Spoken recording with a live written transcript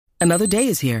Another day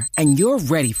is here, and you're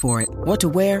ready for it. What to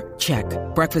wear? Check.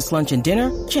 Breakfast, lunch, and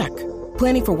dinner? Check.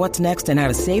 Planning for what's next and how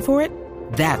to save for it?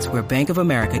 That's where Bank of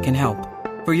America can help.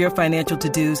 For your financial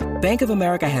to-dos, Bank of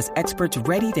America has experts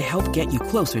ready to help get you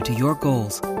closer to your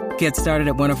goals. Get started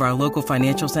at one of our local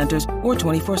financial centers or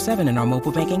 24/7 in our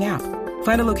mobile banking app.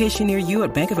 Find a location near you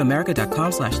at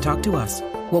bankofamerica.com/talktous.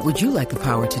 What would you like the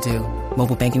power to do?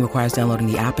 Mobile banking requires downloading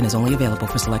the app and is only available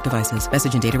for select devices.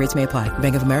 Message and data rates may apply.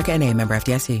 Bank of America N.A., member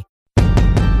FDIC.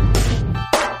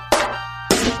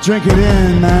 Drink it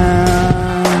in,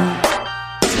 man.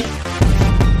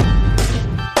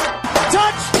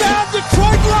 Touchdown,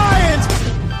 Detroit Lions!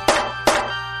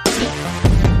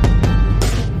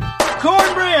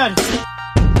 Cornbread!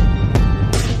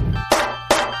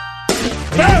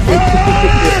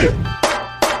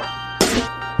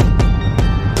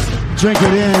 Drink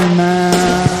it in,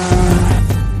 man.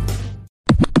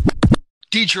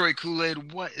 Detroit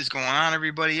Kool-Aid, what is going on,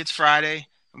 everybody? It's Friday.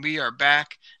 We are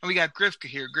back, and we got Grifka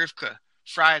here. Grifka,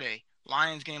 Friday,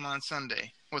 Lions game on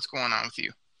Sunday. What's going on with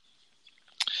you?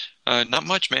 Not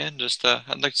much, man. Just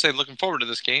I'd like to say looking forward to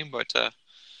this game, but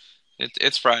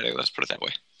it's Friday. Let's put it that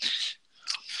way.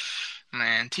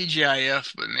 Man,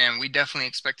 TGIF, but man, we definitely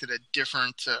expected a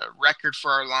different record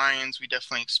for our Lions. We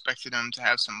definitely expected them to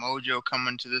have some mojo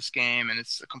coming to this game, and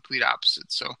it's the complete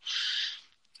opposite. So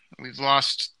we've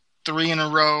lost 3 in a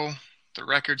row. The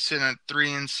record's sitting at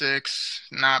 3-6.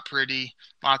 Not pretty.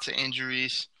 Lots of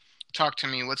injuries. Talk to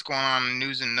me. What's going on in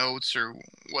news and notes, or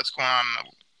what's going on in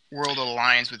the world of the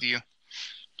Lions with you?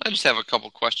 I just have a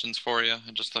couple questions for you,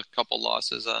 and just a couple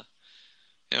losses.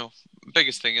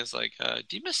 Biggest thing is do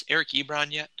you miss Eric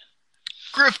Ebron yet?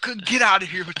 Grifka, get out of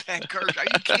here with that garbage. Are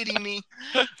you kidding me?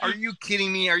 Are you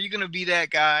kidding me? Are you going to be that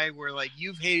guy where,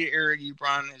 you've hated Eric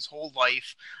Ebron his whole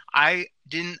life? I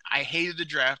didn't. I hated the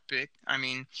draft pick. I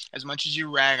mean, as much as you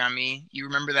rag on me, you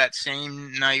remember that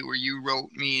same night where you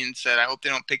wrote me and said, I hope they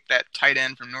don't pick that tight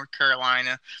end from North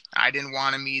Carolina. I didn't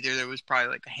want him either. There was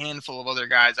probably a handful of other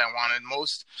guys I wanted.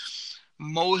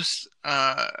 Most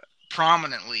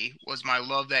prominently was my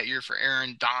love that year for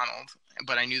Aaron Donald,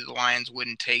 but I knew the Lions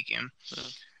wouldn't take him. Yeah.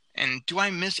 And do I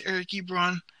miss Eric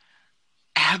Ebron?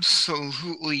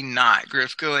 Absolutely not,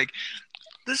 Grifka.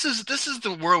 This is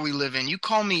the world we live in. You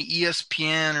call me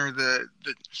ESPN or the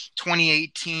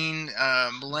 2018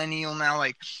 millennial now.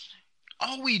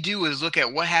 All we do is look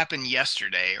at what happened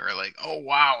yesterday, or oh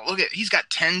wow, look at he's got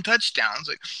 10 touchdowns.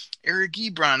 Eric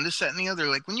Ebron, this, that, and the other.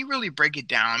 When you really break it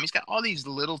down, he's got all these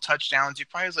little touchdowns. He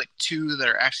probably has 2 that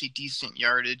are actually decent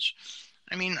yardage.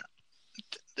 I mean,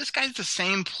 this guy's the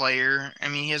same player. I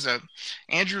mean, he has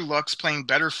Andrew Luck's playing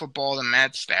better football than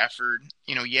Matt Stafford.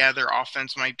 Yeah, their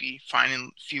offense might be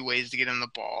finding a few ways to get him the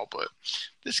ball, but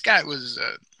this guy was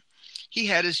he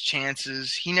had his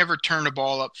chances. He never turned the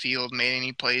ball upfield, made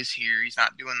any plays here. He's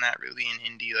not doing that really in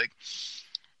Indy.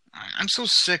 I'm so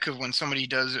sick of when somebody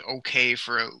does okay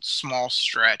for a small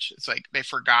stretch. It's they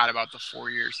forgot about the 4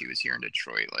 years he was here in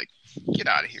Detroit. Get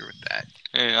out of here with that.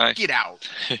 Yeah, get out.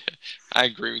 I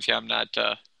agree with you. I'm not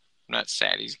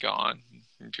sad he's gone.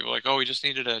 And people are we just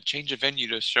needed a change of venue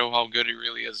to show how good he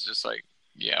really is. Just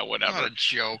yeah, whatever. What a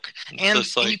joke. And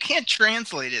you can't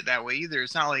translate it that way either.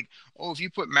 It's not if you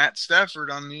put Matt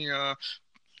Stafford on the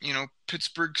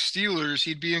Pittsburgh Steelers,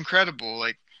 he'd be incredible.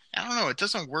 I don't know. It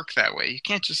doesn't work that way. You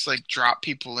can't just drop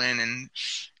people in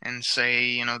and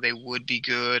say, they would be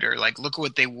good, or look at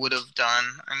what they would have done.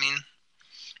 I mean,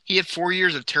 he had 4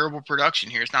 years of terrible production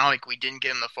here. It's not we didn't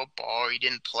get him the football or he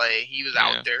didn't play. He was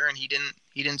out there and he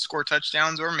didn't score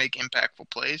touchdowns or make impactful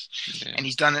plays. Yeah. And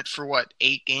he's done it for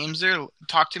 8 games there?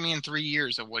 Talk to me in 3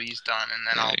 years of what he's done, and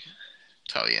then I'll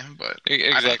tell you. But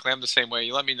exactly, I'm the same way.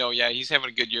 You let me know. Yeah, he's having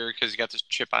a good year because he got this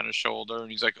chip on his shoulder,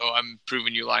 and he's I'm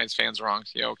proving you Lions fans wrong.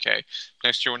 Yeah, okay.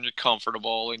 Next year when you're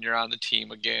comfortable and you're on the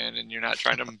team again and you're not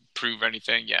trying to prove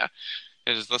anything,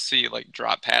 let's see you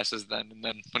drop passes then, and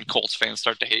then when Colts fans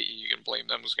start to hate you, you can blame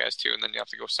those guys too, and then you have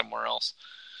to go somewhere else.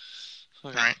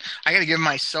 Okay. All right, I got to give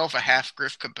myself a half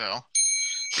Grifka bell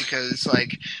because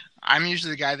I'm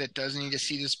usually the guy that doesn't need to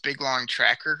see this big long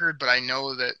track record, but I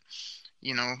know that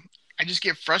I just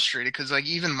get frustrated because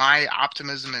even my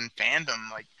optimism and fandom,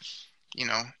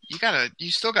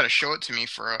 you still gotta show it to me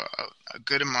for a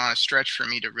good amount of stretch for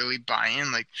me to really buy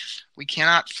in. We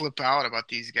cannot flip out about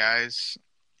these guys.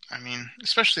 I mean,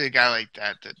 especially a guy like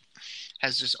that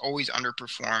has just always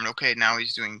underperformed. Okay, now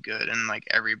he's doing good, and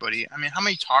everybody. I mean, how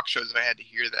many talk shows have I had to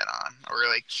hear that on? Or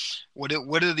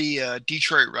what do the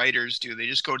Detroit writers do? They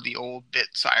just go to the old bit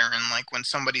siren. When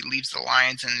somebody leaves the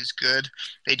Lions and is good,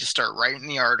 they just start writing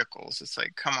the articles. It's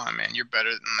come on, man, you're better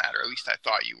than that, or at least I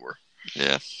thought you were.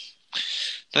 Yeah,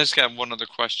 I just got one other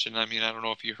question. I mean, I don't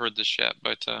know if you heard this yet,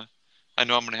 but I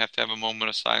know I'm going to have a moment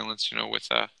of silence, with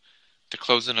the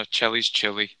closing of Chelly's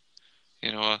Chili.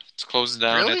 It's closing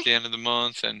down at Really? the end of the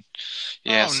month, and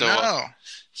yeah, Oh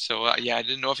no. yeah, I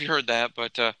didn't know if you heard that,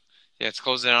 but yeah, it's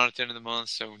closing down at the end of the month,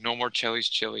 so no more Chelly's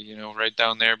Chili. Right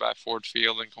down there by Ford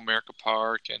Field and Comerica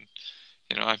Park, and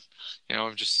I'm,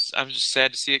 I'm just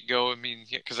sad to see it go. I mean,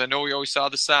 because I know we always saw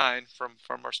the sign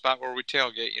from our spot where we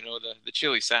tailgate, the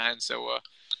chili sign, so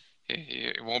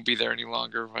it won't be there any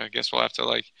longer. I guess we'll have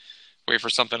to wait for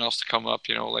something else to come up,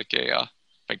 like a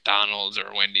McDonald's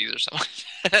or Wendy's or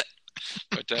something.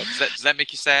 But does that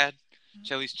make you sad?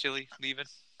 Chelly's Chili leaving?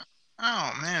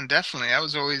 Oh man, definitely. That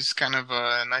was always kind of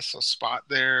a nice little spot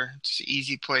there. Just an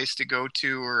easy place to go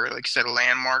to, or like I said, a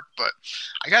landmark. But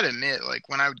I gotta admit, like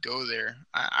when I would go there,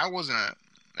 I wasn't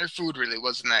their food really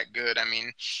wasn't that good. I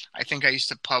mean, I think I used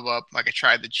to pub up, like I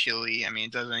tried the chili. I mean,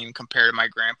 it doesn't even compare to my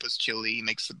grandpa's chili. He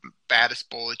makes the baddest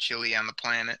bowl of chili on the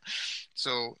planet.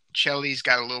 So Chelly's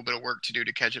got a little bit of work to do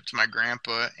to catch up to my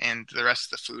grandpa, and the rest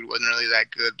of the food wasn't really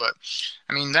that good. But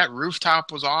I mean, that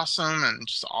rooftop was awesome and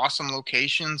just awesome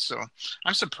location. So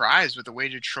I'm surprised with the way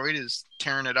Detroit is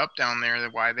tearing it up down there,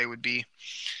 that why they would be,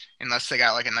 unless they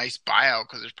got like a nice buyout,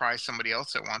 because there's probably somebody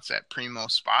else that wants that primo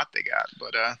spot they got.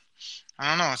 But I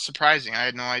don't know. It's surprising. I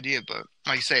had no idea. But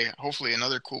like you say, hopefully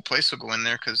another cool place will go in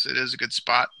there, because it is a good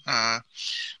spot by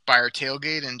our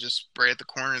tailgate and just right at the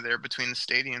corner there between the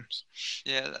stadiums.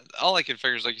 Yeah, all I can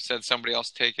figure is, like you said, somebody else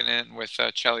taking it, and with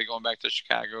Chelly going back to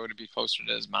Chicago to be closer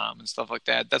to his mom and stuff like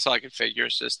that. That's all I can figure.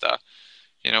 It's just,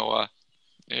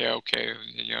 yeah, okay,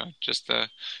 just time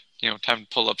to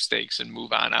pull up stakes and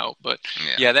move on out. But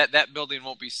yeah, that building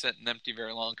won't be sitting empty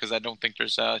very long, because I don't think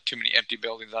there's too many empty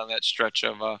buildings on that stretch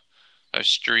of a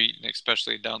street, and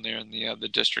especially down there in the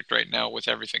district right now with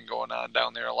everything going on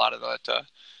down there. A lot of that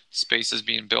space is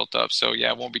being built up. So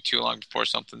yeah, it won't be too long before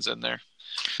something's in there.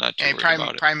 Not too worried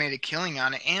about it. Probably made a killing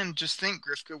on it. And just think,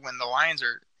 Grifka, when the Lions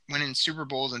are winning Super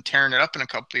Bowls and tearing it up in a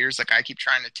couple of years, like I keep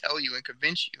trying to tell you and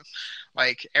convince you,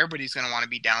 like everybody's going to want to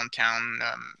be downtown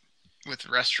with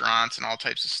restaurants and all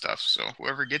types of stuff. So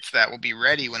whoever gets that will be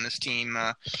ready when this team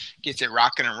gets it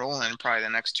rocking and rolling in probably the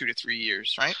next 2 to 3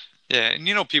 years, right? Yeah,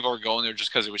 and people are going there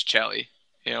just because it was Chelly.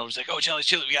 It was like, oh, Chelly's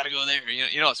Chili, we got to go there.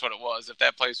 That's what it was. If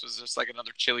that place was just like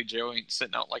another chili joint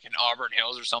sitting out like in Auburn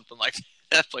Hills or something like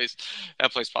that place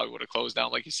probably would have closed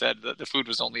down. Like you said, the food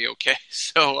was only okay.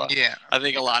 So yeah, I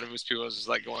think a lot of us people was just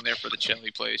like going there for the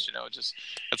chili place. Just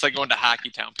it's like going to Hockey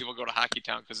Town. People go to Hockey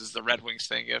Town because it's the Red Wings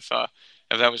thing. If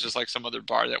that was just like some other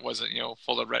bar that wasn't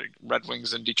full of Red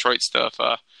Wings and Detroit stuff.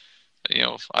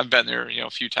 I've been there, a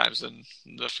few times, and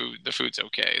the food's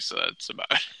okay. So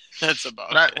that's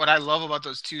about it. What I love about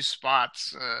those two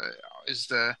spots is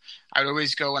I'd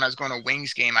always go when I was going to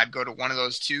Wings game. I'd go to one of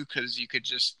those two, because you could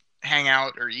just hang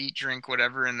out or eat, drink,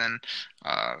 whatever, and then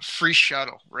free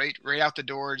shuttle right out the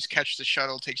door. Just catch the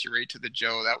shuttle, takes you right to the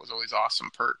Joe. That was always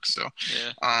awesome perk. So,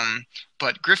 yeah.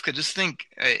 But Grifka, just think,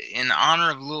 in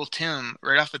honor of Lil Tim,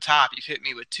 right off the top, you've hit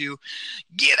me with 2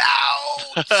 get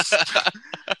out.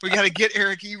 We got to get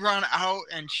Eric Ebron out,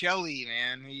 and Chelly,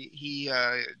 man. He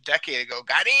a decade ago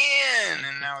got in,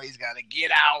 and now he's got to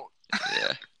get out.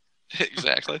 Yeah,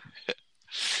 exactly.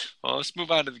 Well, let's move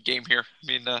on to the game here. I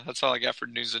mean, that's all I got for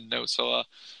news and notes. So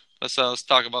let's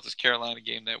talk about this Carolina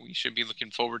game that we should be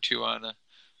looking forward to on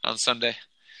Sunday.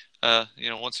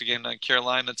 Once again,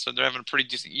 Carolina, so they're having a pretty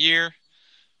decent year.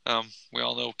 We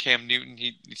all know Cam Newton.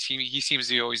 He seems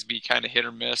to always be kind of hit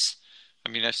or miss. I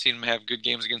mean, I've seen him have good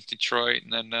games against Detroit,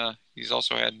 and then he's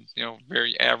also had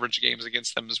very average games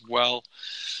against them as well.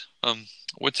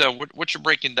 What's your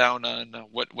breaking down on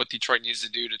what Detroit needs to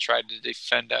do to try to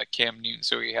defend Cam Newton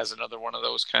so he has another one of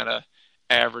those kind of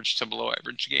average to below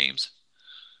average games?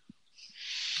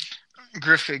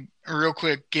 Griffith, real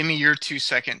quick, give me your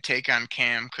 2-second take on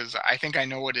Cam, because I think I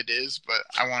know what it is, but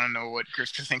I want to know what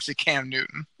Griffith thinks of Cam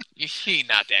Newton. He's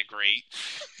not that great.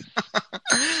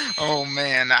 Oh,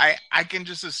 man. I can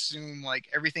just assume, like,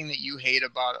 everything that you hate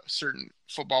about certain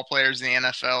football players in the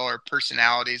NFL or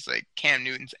personalities, like Cam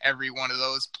Newton's every one of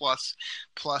those, plus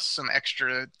some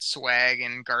extra swag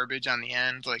and garbage on the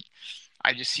end. Like,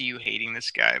 I just see you hating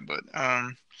this guy. But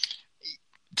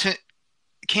to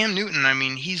Cam Newton, I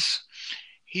mean, he's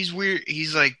weird.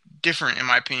 He's like different in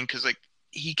my opinion, because like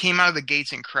he came out of the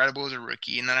gates incredible as a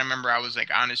rookie, and then I remember I was like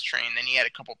on his train. Then he had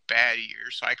a couple bad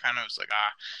years, so I kind of was like,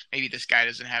 maybe this guy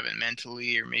doesn't have it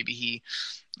mentally, or maybe he,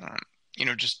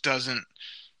 just doesn't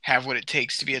have what it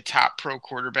takes to be a top pro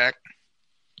quarterback.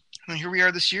 And here we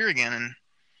are this year again, and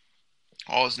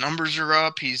all his numbers are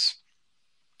up. He's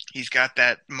got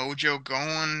that mojo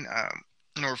going.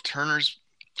 Norv Turner's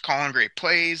calling great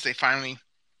plays. They finally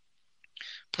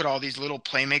put all these little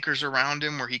playmakers around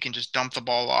him where he can just dump the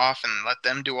ball off and let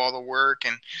them do all the work.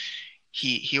 And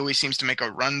he always seems to make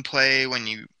a run play when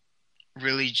you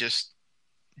really just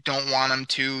don't want him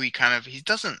to.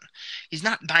 He's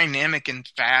not dynamic and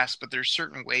fast, but there's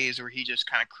certain ways where he just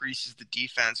kind of creases the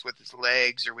defense with his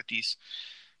legs or with these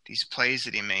plays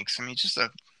that he makes. I mean, just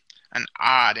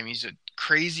he's a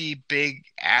crazy big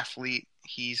athlete.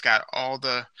 He's got all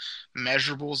the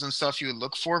measurables and stuff you would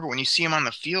look for, but when you see him on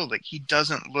the field, like, he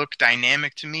doesn't look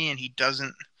dynamic to me, and he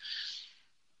doesn't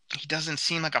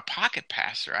seem like a pocket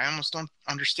passer. I almost don't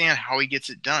understand how he gets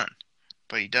it done,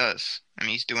 but he does. I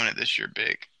mean, he's doing it this year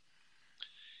big.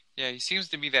 Yeah, he seems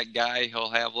to be that guy. He'll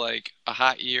have like a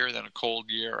hot year, then a cold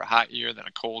year, a hot year, then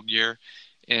a cold year.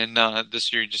 And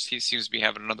this year, he seems to be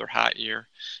having another hot year.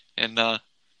 And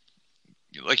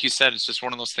like you said, it's just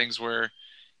one of those things where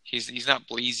he's not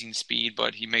blazing speed,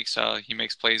 but he makes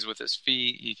plays with his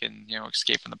feet. He can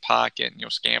escape in the pocket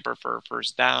and scamper for a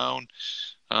first down.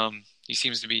 He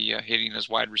seems to be hitting his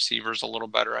wide receivers a little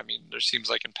better. I mean, there seems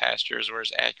like in past years where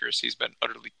his accuracy's been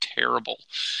utterly terrible,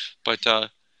 but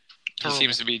he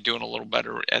seems to be doing a little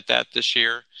better at that this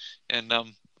year. And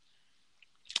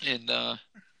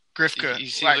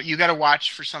Grifka, you got to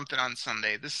watch for something on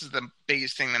Sunday. This is the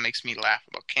biggest thing that makes me laugh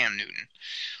about Cam Newton.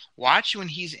 Watch when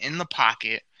he's in the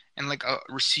pocket and like a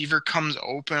receiver comes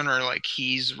open or like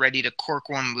he's ready to cork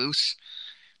one loose.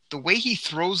 The way he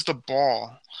throws the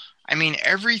ball, I mean,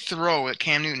 every throw that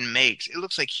Cam Newton makes, it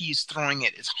looks like he's throwing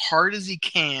it as hard as he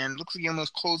can. It looks like he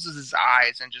almost closes his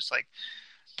eyes and just like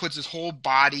puts his whole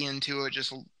body into it.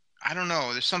 Just, I don't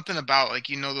know. There's something about, like,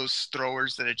 those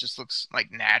throwers that it just looks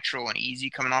like natural and easy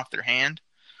coming off their hand.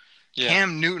 Yeah.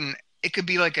 Cam Newton, it could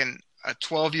be like a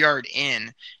 12-yard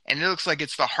in, and it looks like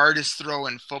it's the hardest throw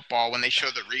in football when they show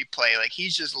the replay. Like,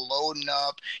 he's just loading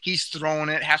up. He's throwing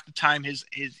it. Half the time he's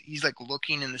like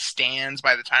looking in the stands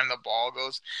by the time the ball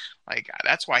goes. Like,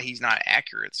 that's why he's not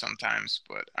accurate sometimes.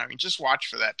 But, I mean, just watch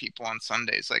for that, people, on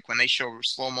Sundays. Like, when they show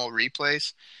slow-mo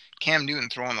replays, Cam Newton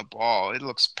throwing the ball, it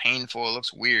looks painful. It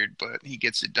looks weird, but he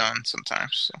gets it done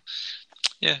sometimes. So.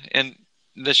 Yeah, and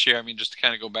this year, I mean, just to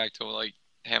kind of go back to, like,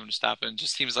 having to stop it, it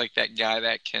just seems like that guy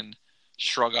that can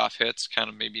shrug off hits, kind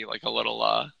of maybe like a little,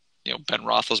 Ben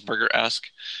Roethlisberger-esque,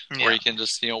 where he can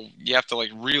just, you have to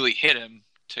like really hit him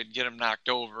to get him knocked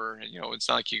over. And, it's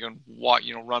not like you can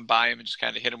run by him and just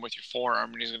kind of hit him with your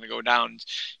forearm and he's going to go down.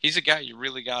 He's a guy you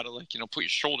really got to put your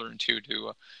shoulder into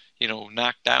to,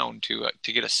 knock down to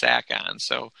get a sack on.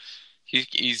 So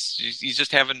he's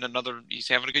just having a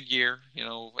good year,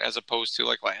 as opposed to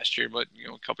like last year, but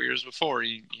a couple years before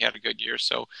he had a good year.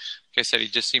 So like I said, he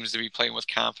just seems to be playing with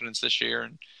confidence this year,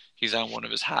 and he's on one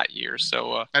of his hot years.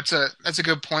 So that's a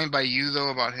good point by you though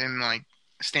about him like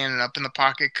standing up in the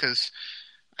pocket, because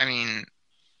I mean,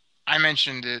 I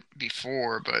mentioned it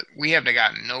before, but we have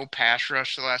gotten no pass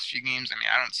rush the last few games. I mean,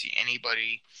 I don't see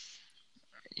anybody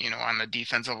on the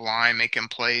defensive line making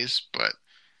plays, but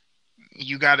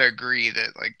you got to agree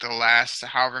that like the last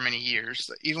however many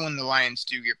years, even when the Lions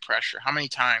do get pressure, how many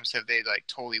times have they like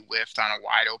totally whiffed on a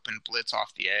wide open blitz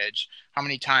off the edge? How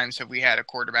many times have we had a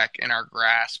quarterback in our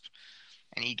grasp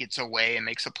and he gets away and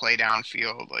makes a play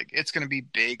downfield? Like, it's going to be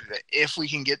big that if we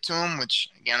can get to him, which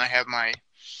again, I have my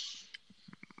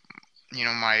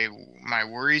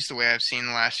worries the way I've seen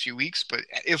the last few weeks, but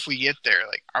if we get there,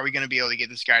 like, are we going to be able to get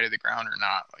this guy to the ground or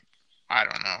not? Like, I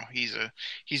don't know.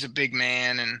 He's a big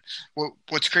man, and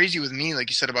what's crazy with me, like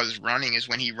you said about his running, is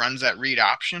when he runs that read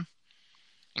option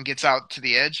and gets out to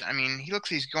the edge. I mean, he looks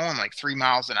like he's going like 3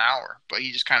 miles an hour, but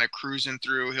he just kind of cruising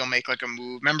through. He'll make like a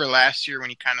move. Remember last year when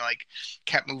he kind of like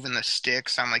kept moving the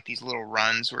sticks on like these little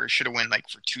runs where he should have went like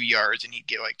for 2 yards and he'd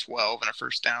get like 12 and a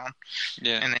first down.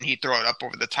 Yeah. And then he'd throw it up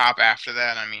over the top after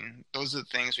that. I mean, those are the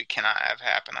things we cannot have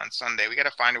happen on Sunday. We got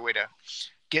to find a way to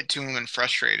get to him and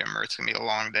frustrate him, or it's going to be a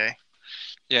long day.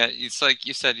 Yeah, it's like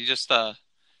you said, he just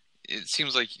it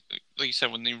seems like you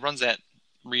said, when he runs that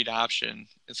read option,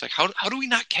 it's like, how do we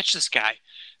not catch this guy?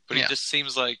 But he just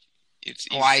seems like it's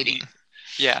gliding.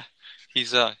 He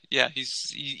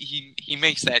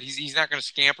makes that. He's not going to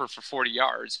scamper for 40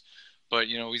 yards, but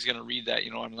he's going to read that,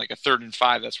 on like a 3rd and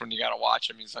 5, that's when you got to watch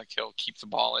him. He's like, he'll keep the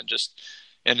ball and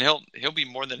he'll be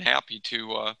more than happy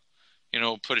to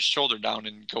put his shoulder down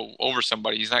and go over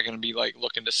somebody. He's not going to be like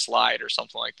looking to slide or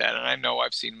something like that. And I know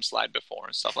I've seen him slide before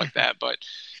and stuff like that, but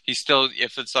he's still,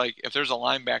 if there's a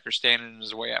linebacker standing in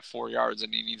his way at 4 yards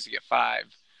and he needs to get 5,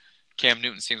 Cam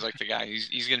Newton seems like the guy.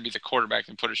 He's going to be the quarterback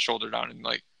and put his shoulder down and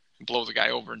like blow the guy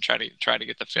over and try to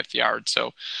get the 5th yard.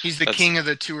 So he's the king of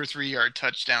the 2 or 3 yard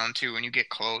touchdown too. When you get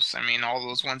close, I mean, all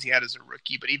those ones he had as a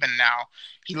rookie, but even now,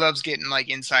 he loves getting like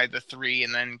inside the 3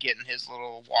 and then getting his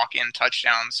little walk-in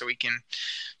touchdown so he can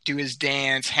do his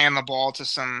dance, hand the ball to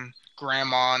some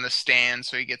grandma in the stand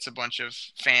so he gets a bunch of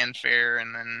fanfare,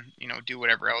 and then do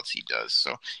whatever else he does.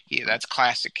 So that's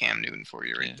classic Cam Newton for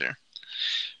you right there.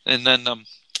 And then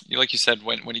like you said,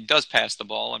 when he does pass the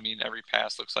ball, I mean, every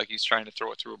pass looks like he's trying to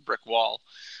throw it through a brick wall.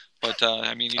 But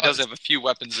I mean, he does have a few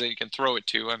weapons that he can throw it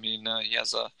to. I mean, he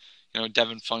has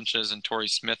Devin Funchess and Torrey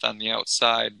Smith on the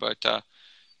outside, but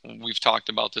we've talked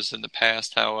about this in the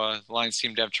past, how the Lions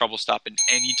seem to have trouble stopping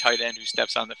any tight end who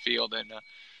steps on the field, and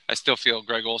I still feel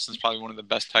Greg Olsen's probably one of the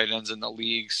best tight ends in the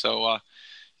league. So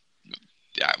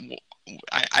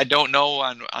I don't know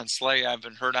on Slay. I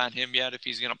haven't heard on him yet if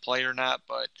he's going to play or not.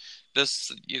 But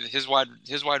his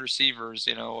wide receivers,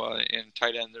 in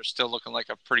tight end, they're still looking like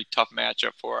a pretty tough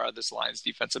matchup for this Lions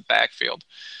defensive backfield.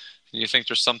 Do you think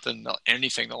there's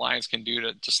anything the Lions can do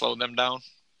to slow them down?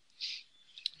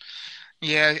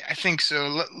 Yeah, I think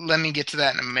so. Let me get to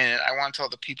that in a minute. I want to tell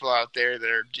the people out there that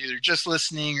are either just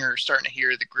listening or starting to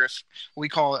hear the Griff, we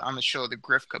call it on the show the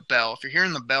Grifka bell. If you're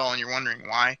hearing the bell and you're wondering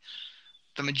why,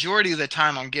 the majority of the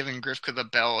time I'm giving Grifka the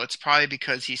bell, it's probably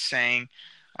because he's saying,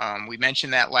 we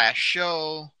mentioned that last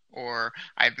show, or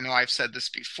I know I've said this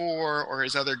before, or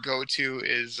his other go-to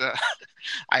is,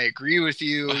 I agree with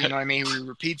you. You know what I mean? He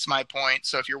repeats my point.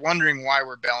 So if you're wondering why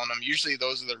we're belling him, usually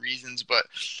those are the reasons. But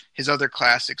his other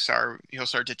classics are, he'll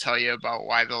start to tell you about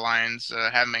why the Lions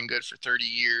haven't been good for 30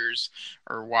 years,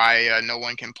 or why no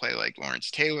one can play like Lawrence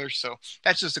Taylor. So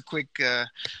that's just a quick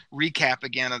recap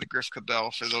again of the Grifka Bell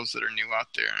for those that are new out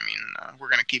there. I mean, we're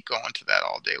going to keep going to that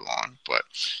all day long. But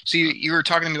so you were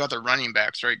talking to me about the running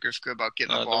backs, right, Grifka, about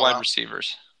getting the ball the wide out?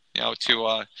 Receivers.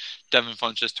 To Devin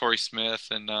Funchess, Torrey Smith,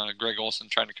 and Greg Olsen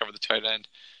trying to cover the tight end.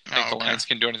 Think the Lions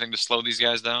can do anything to slow these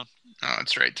guys down? Oh,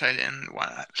 that's right, tight end. Why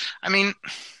not? I mean,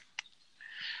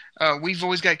 we've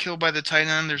always got killed by the tight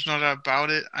end. There's no doubt about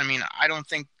it. I mean, I don't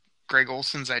think Greg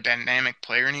Olsen's a dynamic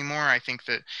player anymore. I think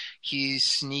that he's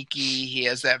sneaky. He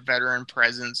has that veteran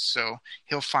presence, so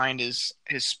he'll find his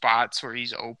spots where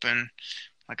he's open.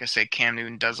 Like I said, Cam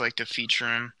Newton does like to feature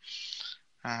him.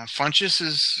 Funchess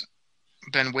has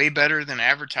been way better than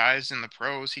advertised in the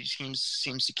pros. He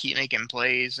seems to keep making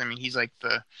plays. I mean, he's like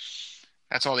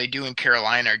that's all they do in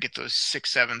Carolina, are get those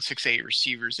 6'7", 6'8"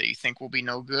 receivers that you think will be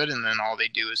no good, and then all they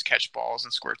do is catch balls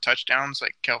and score touchdowns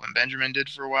like Kelvin Benjamin did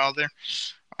for a while there.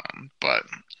 But,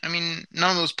 I mean,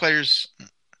 none of those players,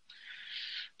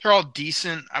 they're all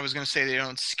decent. I was going to say they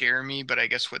don't scare me, but I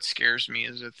guess what scares me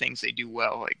is the things they do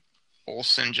well, like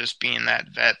Olsen just being that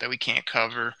vet that we can't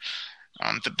cover.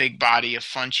 The big body of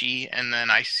Funchess, and then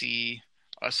I see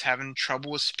us having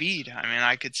trouble with speed. I mean,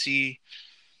 I could see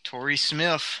Torrey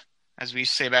Smith, as we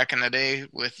used to say back in the day,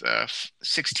 with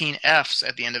 16 Fs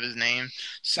at the end of his name.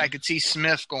 So I could see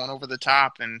Smith going over the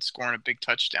top and scoring a big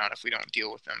touchdown if we don't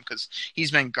deal with him, because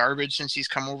he's been garbage since he's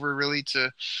come over really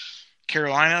to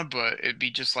Carolina, but it'd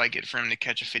be just like it for him to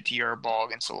catch a 50-yard ball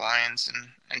against the Lions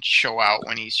and show out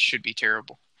when he should be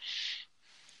terrible.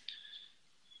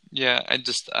 Yeah, I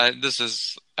think this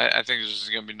is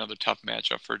going to be another tough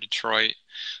matchup for Detroit.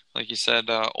 Like you said,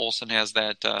 Olsen has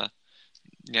that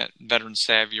veteran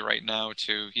savvy right now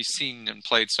too. He's seen and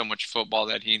played so much football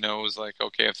that he knows, like,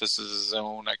 okay, if this is a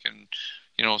zone, I can,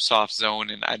 soft zone.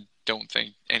 And I don't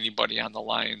think anybody on the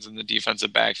Lions in the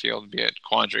defensive backfield, be it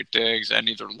Quandre Diggs,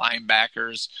 any of their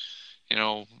linebackers,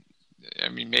 I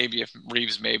mean, maybe if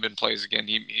Reeves Maben plays again,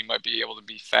 he might be able to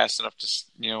be fast enough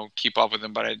to, keep up with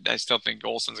him. But I still think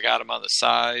Olsen's got him on the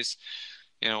size.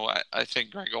 I think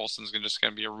Greg Olsen's just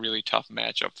going to be a really tough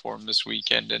matchup for him this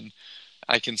weekend. And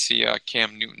I can see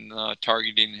Cam Newton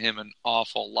targeting him an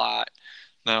awful lot.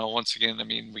 Now, once again, I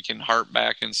mean, we can harp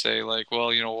back and say, like,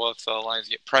 well, what if the Lions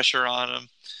get pressure on him?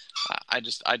 I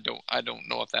don't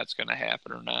know if that's going to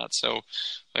happen or not. So,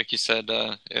 like you said,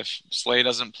 if Slay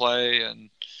doesn't play and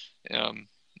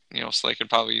Slay could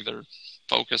probably either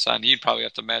focus on, he'd probably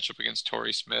have to match up against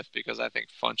Torrey Smith, because I think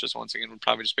Funchess, once again, would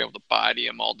probably just be able to body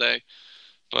him all day.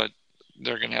 But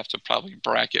they're going to have to probably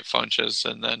bracket Funchess,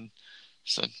 and then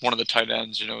one of the tight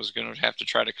ends, is going to have to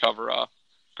try to cover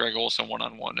Greg Olsen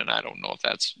one-on-one, and I don't know if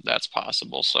that's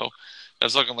possible. So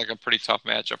that's looking like a pretty tough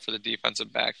matchup for the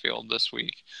defensive backfield this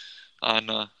week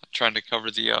on trying to cover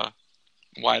the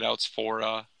wideouts for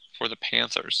the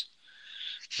Panthers.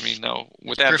 I mean, no.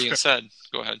 With that being said,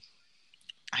 go ahead.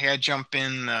 I gotta jump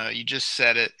in. You just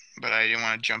said it, but I didn't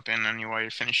want to jump in on you while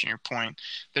you're finishing your point.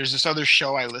 There's this other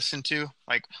show I listen to.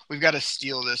 Like, we've got to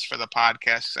steal this for the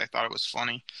podcast because I thought it was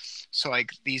funny. So,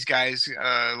 like, these guys,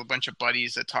 a bunch of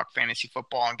buddies that talk fantasy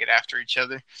football and get after each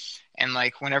other. And,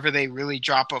 like, whenever they really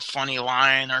drop a funny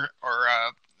line or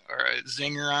a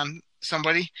zinger on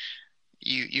somebody,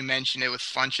 you mentioned it with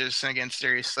Funches against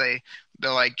Darius Slay.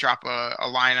 They'll, like, drop a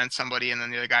line on somebody, and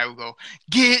then the other guy will go,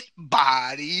 "Get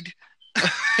bodied."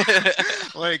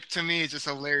 Like, to me, it's just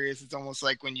hilarious. It's almost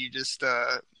like when you just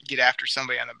get after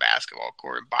somebody on the basketball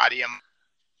court and body them,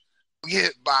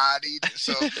 get bodied.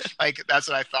 So, like, that's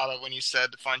what I thought of when you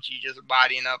said the Funchy just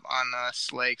bodying up on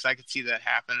Slay, because I could see that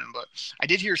happening. But I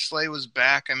did hear Slay was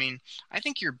back. I mean, I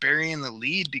think you're burying the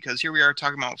lead, because here we are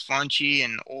talking about Funchy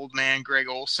and old man Greg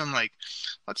Olson. Like,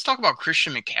 let's talk about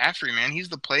Christian McCaffrey, man. He's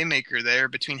the playmaker there.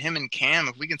 Between him and Cam,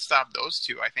 if we can stop those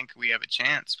two, I think we have a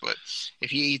chance. But if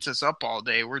he eats us up all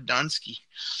day, we're Dunsky.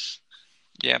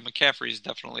 Yeah, McCaffrey is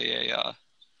definitely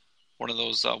one of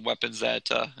those weapons that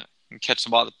can catch the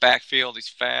ball in the backfield. He's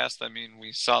fast. I mean,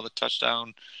 we saw the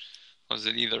touchdown. Was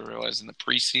it was in the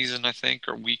preseason, I think,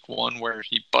 or week 1, where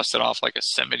he busted off like a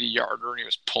 70-yarder and he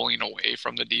was pulling away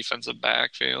from the defensive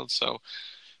backfield. So,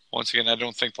 once again, I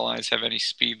don't think the Lions have any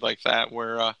speed like that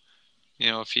where,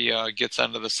 if he gets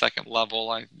onto the second level,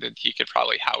 that he could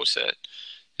probably house it.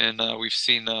 And we've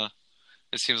seen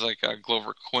it seems like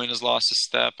Glover Quinn has lost a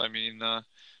step. I mean,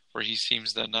 where he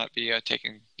seems to not be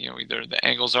taking, either the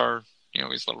angles are,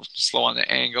 he's a little slow on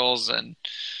the angles, and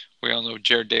we all know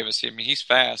Jared Davis. I mean, he's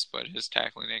fast, but his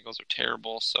tackling angles are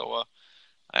terrible. So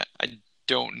I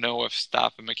don't know if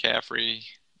stopping McCaffrey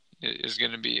is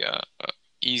going to be a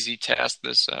easy task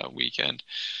this weekend.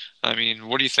 I mean,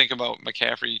 what do you think about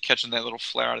McCaffrey catching that little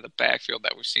flare out of the backfield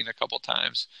that we've seen a couple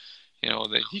times?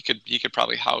 That he could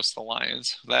probably house the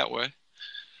Lions that way.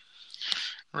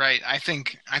 Right. I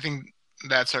think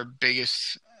that's our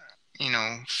biggest,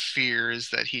 fear, is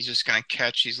that he's just going to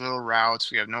catch these little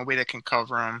routes. We have nobody that can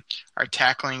cover him. Our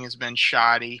tackling has been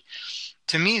shoddy.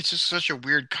 To me, it's just such a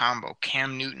weird combo,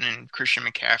 Cam Newton and Christian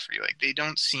McCaffrey. Like, they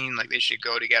don't seem like they should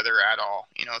go together at all.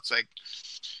 It's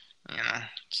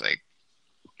like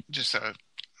just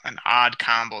an odd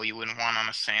combo you wouldn't want on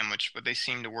a sandwich, but they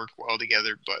seem to work well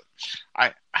together. But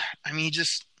I mean,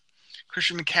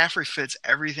 Christian McCaffrey fits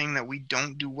everything that we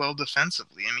don't do well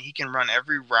defensively. I mean, he can run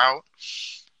every route.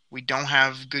 We don't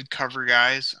have good cover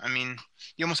guys. I mean,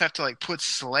 you almost have to, like, put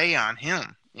Slay on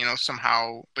him,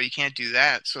 somehow, but you can't do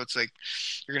that. So it's like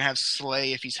you're going to have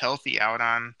Slay, if he's healthy, out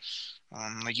on,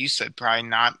 like you said, probably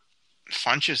not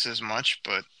Funchess as much,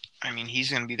 but I mean, he's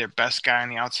going to be their best guy on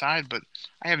the outside. But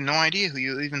I have no idea who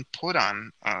you even put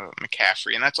on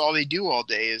McCaffrey, and that's all they do all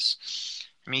day is,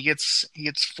 I mean, he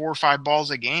gets 4 or 5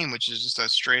 balls a game, which is just a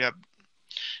straight up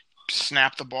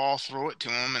snap the ball, throw it to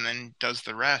him, and then does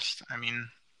the rest. I mean,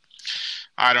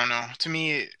 I don't know. To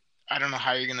me, I don't know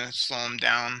how you're going to slow him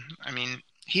down. I mean,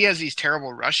 he has these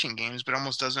terrible rushing games, but it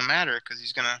almost doesn't matter because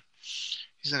he's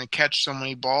gonna catch so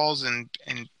many balls, and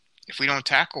if we don't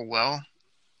tackle well,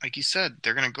 like you said,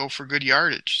 they're gonna go for good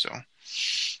yardage. So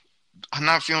I'm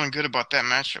not feeling good about that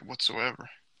matchup whatsoever.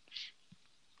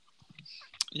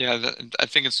 Yeah, I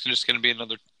think it's just going to be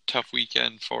another tough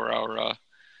weekend for our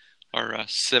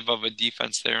sieve of a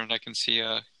defense there, and I can see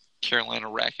Carolina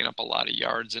racking up a lot of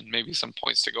yards and maybe some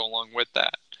points to go along with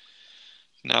that.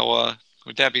 Now,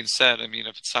 with that being said, I mean,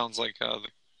 if it sounds like the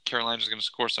Carolina's going to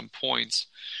score some points,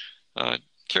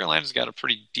 Carolina's got a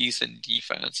pretty decent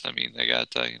defense. I mean, they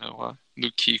got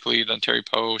Luke Kuechly, Terry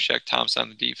Poe, Shaq Thompson on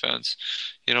the defense.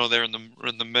 They're in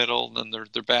the middle, and then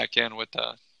they're back in with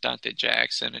Dante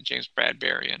Jackson and James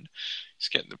Bradbury, and he's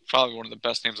getting probably one of the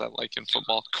best names I like in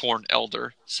football, Corn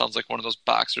Elder. Sounds like one of those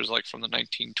boxers like from the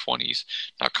 1920s.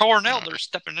 Now, Corn Elder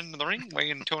stepping into the ring,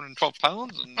 weighing 212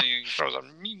 pounds, and he throws a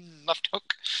mean left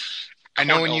hook. I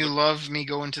know when you love me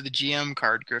going to the GM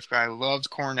card, Griff, I loved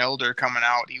Corn Elder coming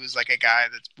out. He was like a guy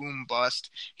that's boom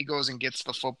bust. He goes and gets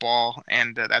the football,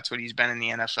 and that's what he's been in the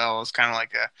NFL. It's kind of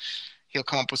like he'll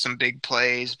come up with some big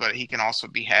plays, but he can also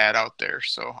be had out there.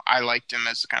 So I liked him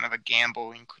as kind of a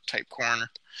gambling type corner.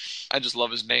 I just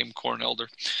love his name, Corn Elder.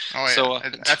 Oh, yeah. So,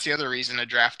 that's the other reason to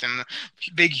draft him.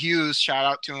 Big Hughes, shout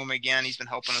out to him again. He's been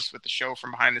helping us with the show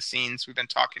from behind the scenes. We've been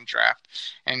talking draft.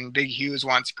 And Big Hughes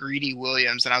wants Greedy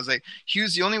Williams. And I was like,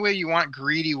 Hughes, the only way you want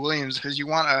Greedy Williams is because you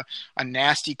want a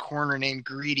nasty corner named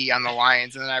Greedy on the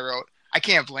Lions. And then I wrote, I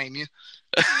can't blame you.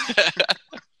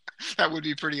 That would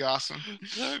be pretty awesome.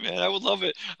 Oh, man, I would love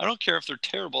it. I don't care if they're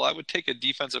terrible. I would take a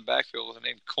defensive backfield with the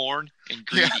name Corn and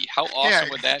Greedy. Yeah. How awesome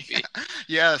would that be?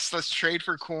 Yes, let's trade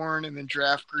for Corn and then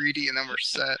draft Greedy, and then we're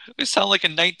set. We sound like a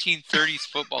 1930s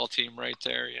football team right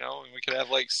there, you know. And we could have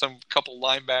like some couple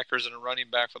linebackers and a running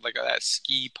back with like that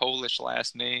ski Polish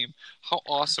last name. How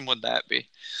awesome would that be?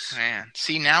 Man,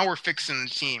 see, now we're fixing the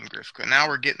team, Grifka. Now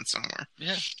we're getting somewhere.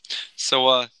 Yeah.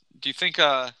 So, do you think?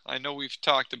 I know we've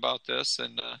talked about this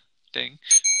and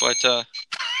but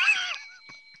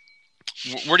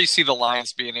where do you see the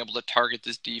Lions being able to target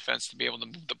this defense to be able to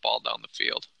move the ball down the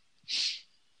field?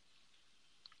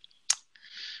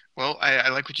 Well, I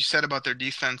like what you said about their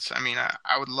defense. I mean,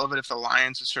 I would love it if the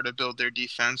Lions would sort of build their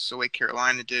defense the way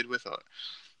Carolina did with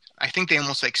I think they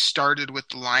almost like started with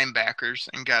the linebackers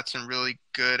and got some really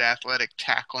good athletic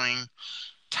tackling,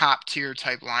 top tier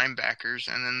type linebackers,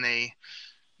 and then they,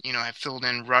 have filled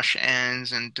in rush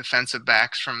ends and defensive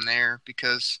backs from there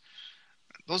because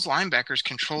those linebackers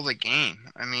control the game.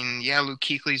 I mean, yeah, Luke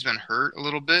Kuechly's been hurt a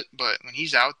little bit, but when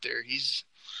he's out there, he's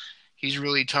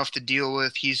really tough to deal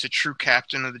with. He's a true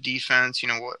captain of the defense.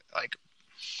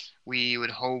 We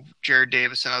would hope Jared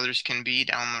Davis and others can be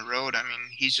down the road. I mean,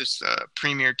 he's just a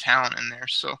premier talent in there.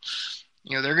 So,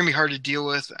 they're going to be hard to deal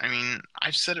with. I mean,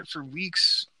 I've said it for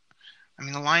weeks. I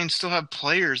mean, the Lions still have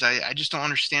players. I just don't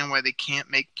understand why they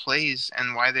can't make plays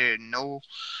and why there's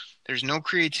no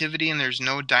creativity and there's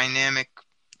no dynamic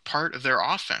part of their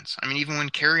offense. I mean, even when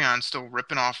Kerryon's still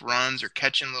ripping off runs or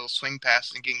catching little swing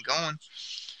passes and getting going,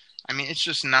 I mean, it's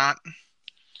just not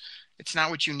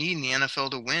what you need in the NFL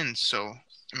to win. So,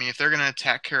 I mean, if they're going to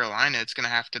attack Carolina, it's going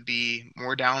to have to be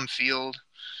more downfield.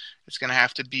 It's going to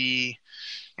have to be,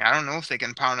 I don't know if they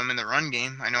can pound them in the run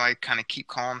game. I know I kind of keep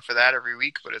calling for that every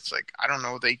week, but it's like, I don't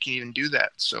know if they can even do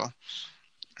that. So,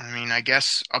 I mean, I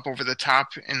guess up over the top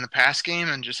in the pass game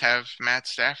and just have Matt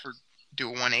Stafford do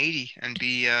a 180 and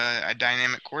be a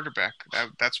dynamic quarterback.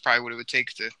 That's probably what it would take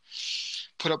to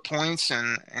put up points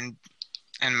and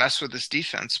mess with this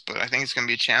defense, but I think it's going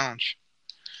to be a challenge.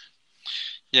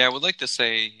 Yeah, I would like to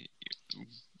say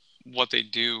what they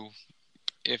do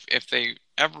if they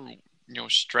ever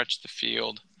stretch the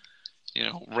field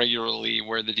regularly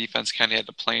where the defense kind of had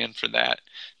to plan for that.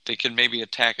 They could maybe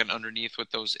attack it underneath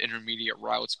with those intermediate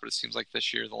routes, but it seems like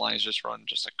this year the Lions just run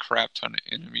just a crap ton of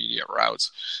intermediate routes.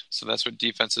 So that's what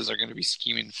defenses are going to be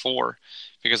scheming for,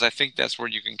 because I think that's where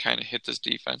you can kind of hit this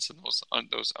defense in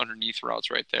those underneath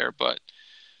routes right there. But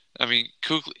I mean,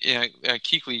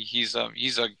 Kuechly, he's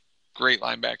a great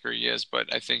linebacker, he is,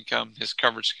 but I think his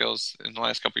coverage skills in the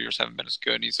last couple of years haven't been as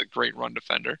good. He's a great run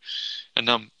defender, and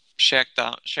Shaq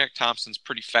Thompson's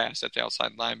pretty fast at the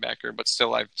outside linebacker, but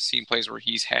still I've seen plays where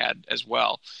he's had as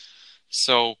well.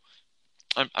 So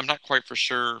I'm not quite for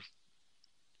sure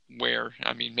where.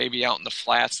 I mean, maybe out in the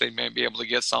flats they may be able to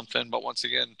get something, but once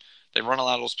again, they run a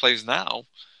lot of those plays now,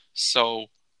 so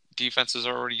defenses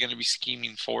are already going to be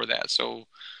scheming for that. So,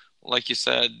 like you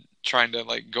said, trying to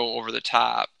go over the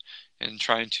top and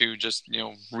trying to just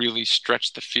really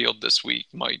stretch the field this week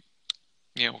might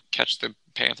catch the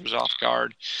Panthers off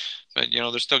guard. But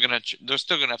they're still gonna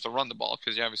have to run the ball,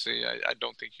 because obviously I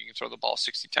don't think you can throw the ball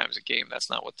 60 times a game.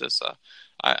 That's not what this.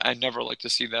 I never like to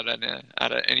see that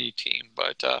out of any team,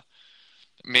 but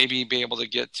maybe be able to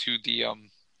get to the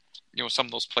some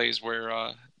of those plays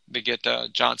where they get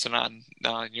Johnson on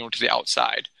to the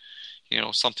outside,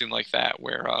 something like that,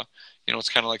 where it's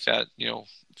kind of like that,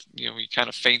 he kind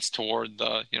of feints toward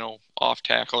the off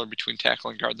tackle or between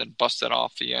tackle and guard, then busts it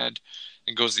off the end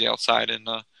and goes to the outside and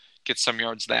gets some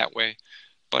yards that way.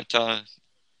 But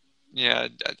yeah,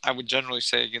 I would generally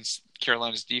say against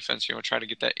Carolina's defense, try to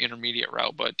get that intermediate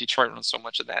route. But Detroit runs so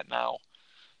much of that now,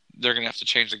 they're going to have to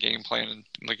change the game plan. And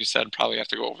like you said, probably have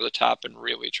to go over the top and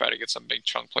really try to get some big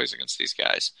chunk plays against these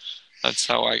guys. That's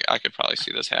how I could probably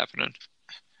see this happening.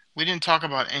 We didn't talk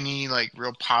about any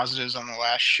real positives on the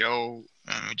last show.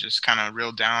 We just kind of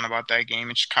reeled down about that game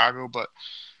in Chicago. But,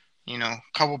 a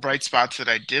couple bright spots that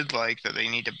I did like that they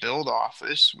need to build off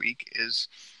this week is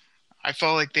I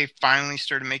felt like they finally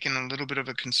started making a little bit of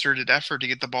a concerted effort to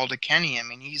get the ball to Kenny. I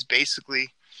mean, he's basically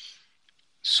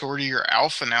sort of your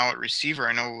alpha now at receiver.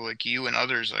 I know you and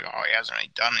others he hasn't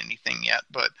really done anything yet.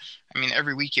 But, I mean,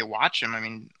 every week you watch him, I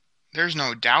mean, there's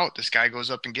no doubt this guy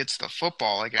goes up and gets the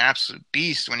football like an absolute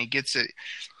beast. When he gets it,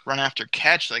 run after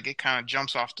catch, like it kind of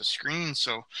jumps off the screen.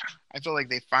 So I feel like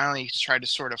they finally tried to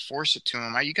sort of force it to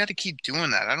him. You got to keep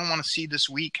doing that. I don't want to see this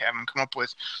week have him come up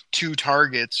with 2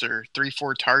 targets or 3,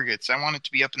 4 targets. I want it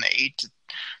to be up in the 8 to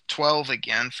 12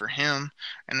 again for him.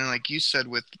 And then, like you said,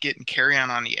 with getting Carry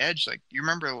on the edge, like you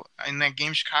remember in that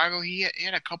game Chicago, he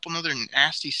had a couple other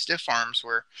nasty stiff arms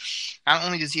where not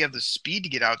only does he have the speed to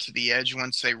get out to the edge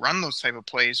once they run those type of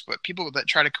plays, but people that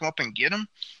try to come up and get him,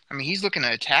 I mean, he's looking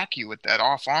to attack you with that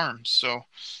off arm. So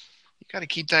you got to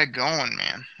keep that going,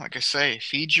 man. Like I say,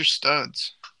 feed your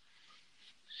studs.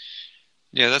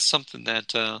 Yeah, that's something that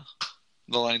the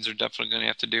Lions are definitely going to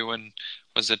have to do. And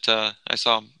was it? I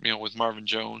saw with Marvin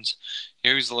Jones,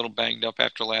 he was a little banged up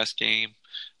after last game.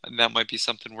 And that might be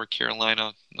something where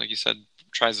Carolina, like you said,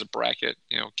 tries to bracket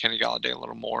Kenny Golladay a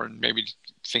little more, and maybe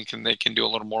thinking they can do a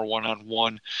little more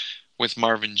one-on-one with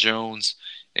Marvin Jones.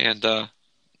 And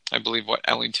I believe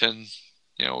Ellington,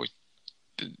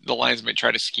 the Lions may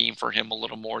try to scheme for him a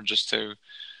little more just to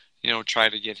try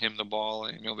to get him the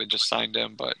ball. They just signed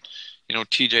him, but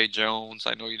T.J. Jones,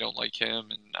 I know you don't like him,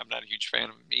 and I'm not a huge fan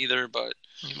of him either, but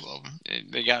you love him.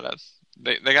 They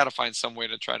gotta find some way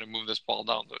to try to move this ball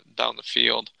down the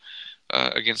field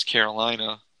against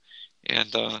Carolina, and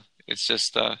it's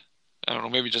just I don't know,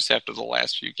 maybe just after the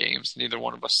last few games, neither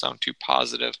one of us sound too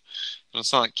positive. And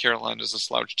it's not like Carolina's a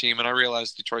slouch team, and I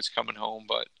realize Detroit's coming home,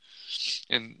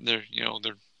 and they're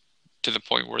to the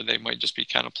point where they might just be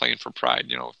kind of playing for pride,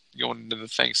 going into the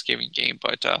Thanksgiving game,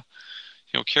 but.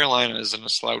 Carolina isn't a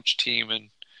slouch team, and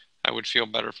I would feel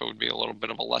better if it would be a little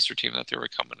bit of a lesser team that they were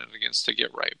coming in against to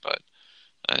get right. But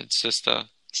it's just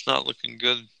it's not looking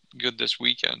good this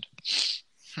weekend.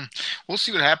 We'll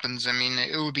see what happens. I mean,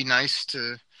 it would be nice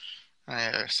to.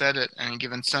 I said it, any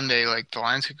given Sunday, like the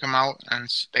Lions could come out and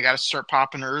they got to start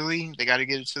popping early. They got to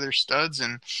get it to their studs,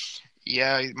 and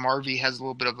yeah, Marvy has a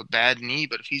little bit of a bad knee,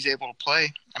 but if he's able to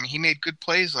play, I mean, he made good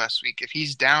plays last week. If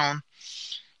he's down.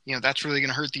 That's really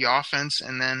going to hurt the offense.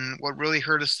 And then what really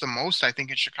hurt us the most, I think,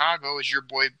 in Chicago is your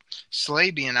boy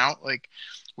Slay being out. Like,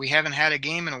 we haven't had a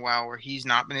game in a while where he's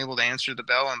not been able to answer the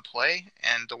bell and play.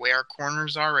 And the way our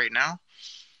corners are right now,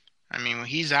 I mean, when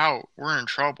he's out, we're in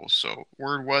trouble. So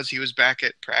word was he was back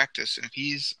at practice. And if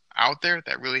he's out there,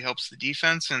 that really helps the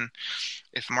defense. And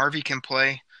if Marvy can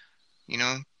play,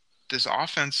 this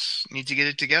offense needs to get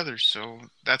it together. So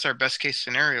that's our best case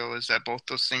scenario, is that both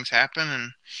those things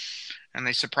happen and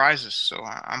they surprise us. So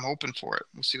I'm hoping for it.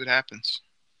 We'll see what happens.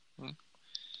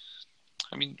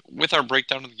 I mean, with our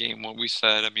breakdown of the game, what we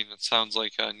said, I mean, it sounds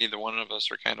like neither one of us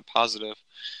are kind of positive.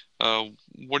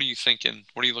 What are you thinking?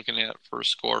 What are you looking at for a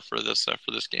score for this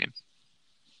game?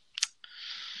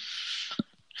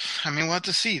 I mean, we'll have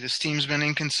to see. This team's been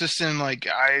inconsistent. Like,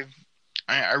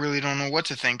 I really don't know what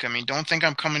to think. I mean, don't think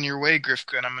I'm coming your way,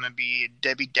 Grifka, and I'm going to be a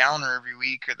Debbie Downer every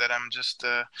week, or that I'm just,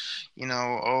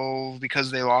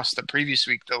 because they lost the previous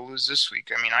week, they'll lose this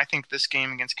week. I mean, I think this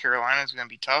game against Carolina is going to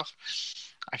be tough.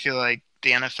 I feel like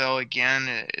the NFL,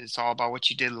 again, is all about what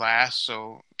you did last.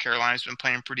 So Carolina's been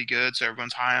playing pretty good, so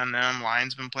everyone's high on them.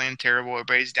 Lions been playing terrible.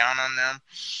 Everybody's down on them.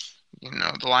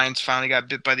 The Lions finally got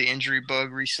bit by the injury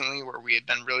bug recently, where we had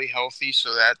been really healthy,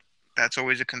 so that's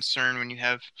always a concern when you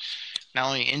have not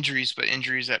only injuries, but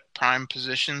injuries at prime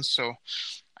positions. So,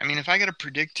 I mean, if I got to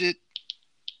predict it,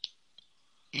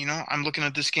 I'm looking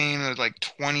at this game as like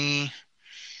 20,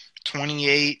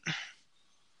 28,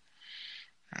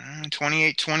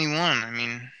 28, 21. I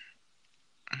mean,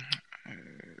 I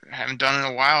haven't done it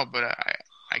in a while, but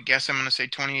I guess I'm going to say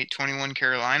 28, 21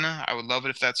 Carolina. I would love it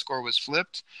if that score was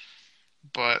flipped,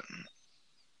 but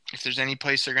if there's any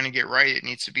place they're going to get right, it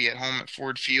needs to be at home at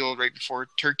Ford Field right before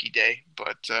Turkey Day.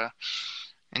 But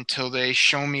until they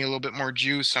show me a little bit more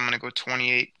juice, I'm going to go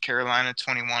 28 Carolina,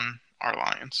 21 our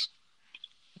Lions.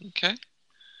 Okay.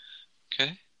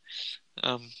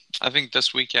 I think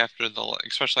this week,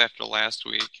 especially after last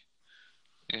week,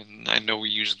 and I know we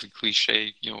use the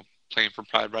cliche, playing for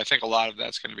pride, but I think a lot of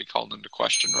that's going to be called into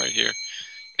question right here.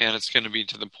 And it's going to be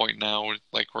to the point now,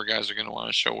 like, where guys are going to want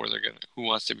to show who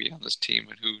wants to be on this team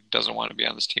and who doesn't want to be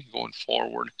on this team going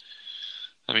forward.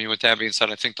 I mean, with that being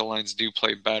said, I think the Lions do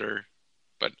play better,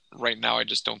 but right now I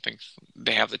just don't think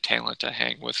they have the talent to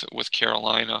hang with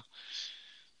Carolina.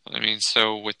 I mean,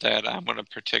 so with that, I'm going to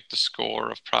predict the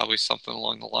score of probably something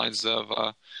along the lines of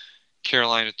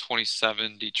Carolina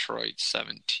 27, Detroit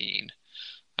 17.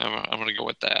 I'm going to go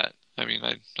with that. I mean,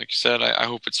 like you said, I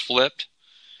hope it's flipped.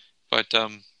 But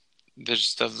there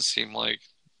just doesn't seem like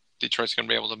Detroit's going to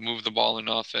be able to move the ball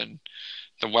enough, and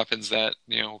the weapons that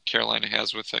Carolina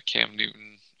has with Cam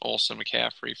Newton, Olsen,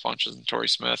 McCaffrey, Funches, and Torrey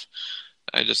Smith,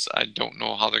 I don't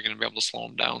know how they're going to be able to slow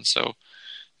them down. So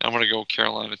I'm going to go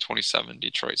Carolina 27,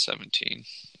 Detroit 17.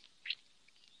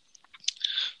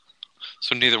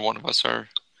 So neither one of us are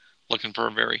looking for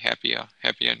a very happy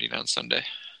ending on Sunday.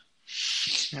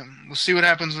 Yeah, we'll see what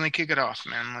happens when they kick it off,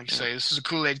 man. Like you say, this is a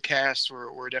Kool-Aid cast.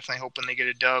 We're definitely hoping they get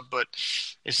a dub, but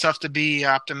it's tough to be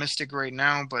optimistic right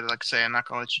now. But like I say, I'm not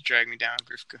going to let you drag me down,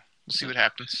 Grifka. We'll see what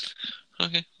happens.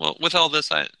 Okay. Well, with all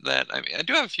this, I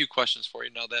do have a few questions for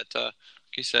you now that,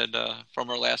 like you said, from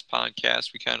our last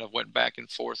podcast, we kind of went back and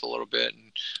forth a little bit,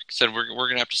 and said we're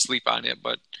going to have to sleep on it.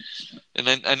 And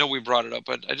then I know we brought it up,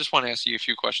 but I just want to ask you a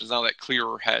few questions now that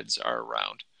clearer heads are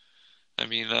around. I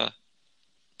mean,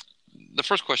 the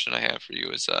first question I have for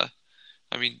you is,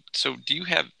 so do you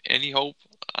have any hope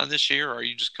on this year, or are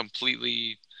you just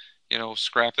completely,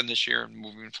 scrapping this year and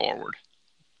moving forward?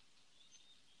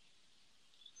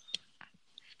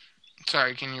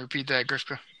 Sorry, can you repeat that,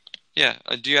 Grifka? Yeah.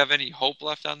 Do you have any hope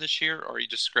left on this year, or are you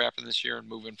just scrapping this year and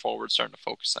moving forward, starting to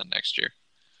focus on next year?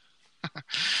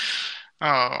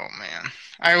 Oh, man.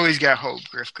 I always got hope,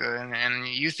 Grifka. And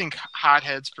you think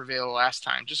hotheads prevail last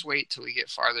time. Just wait till we get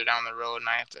farther down the road and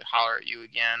I have to holler at you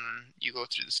again. You go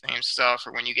through the same stuff,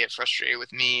 or when you get frustrated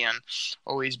with me and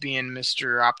always being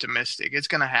Mr. Optimistic. It's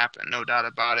going to happen, no doubt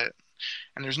about it.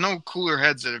 And there's no cooler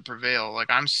heads that prevail. Like,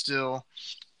 I'm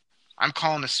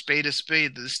calling a spade a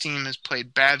spade. This team has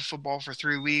played bad football for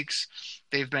 3 weeks.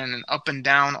 They've been up and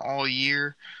down all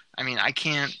year. I mean, I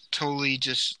can't totally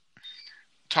just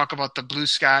talk about the blue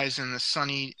skies and the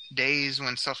sunny days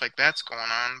when stuff like that's going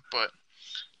on. But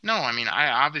no, I mean, I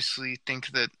obviously think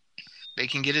that they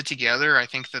can get it together. I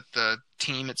think that the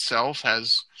team itself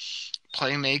has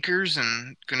playmakers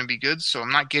and going to be good. So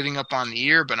I'm not giving up on the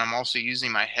year, but I'm also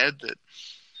using my head that,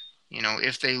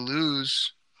 if they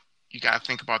lose, you got to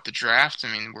think about the draft.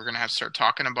 I mean, we're going to have to start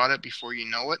talking about it before you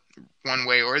know it, one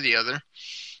way or the other.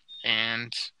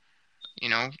 And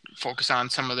focus on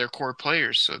some of their core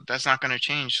players. So that's not going to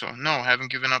change. So, no,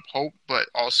 haven't given up hope, but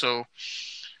also,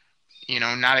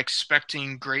 not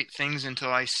expecting great things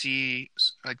until I see,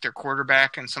 like, their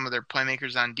quarterback and some of their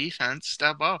playmakers on defense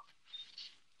step up.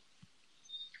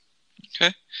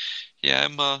 Okay. Yeah,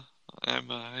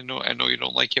 I know you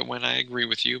don't like it when I agree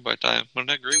with you, but I'm going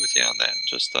to agree with you on that.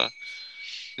 Just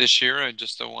this year, I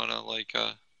just don't want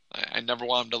to, I never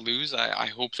want them to lose. I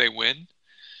hope they win.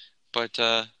 But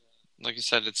like I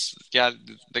said, it's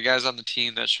the guys on the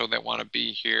team that show they want to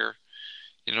be here.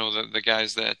 The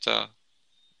guys that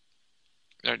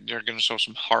they're going to show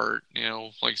some heart.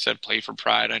 Like I said, play for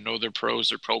pride. I know they're pros,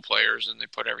 they're pro players, and they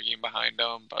put every game behind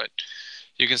them. But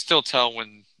you can still tell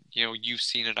when you've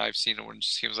seen it, I've seen it. When it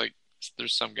just seems like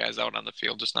there's some guys out on the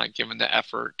field just not giving the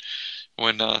effort.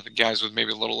 When the guys with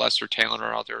maybe a little lesser talent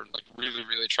are out there, like, really,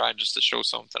 really trying just to show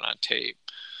something on tape.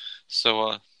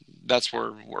 So that's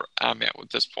where I'm at with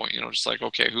this point. Just like,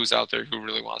 okay, who's out there who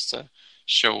really wants to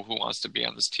show who wants to be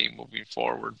on this team moving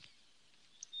forward.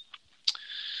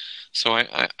 So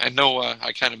I know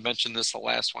I kind of mentioned this the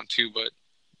last one too, but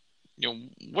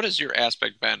what has your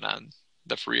aspect been on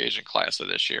the free agent class of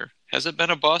this year? Has it been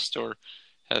a bust, or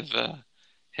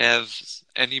have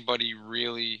anybody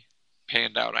really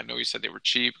panned out? I know you said they were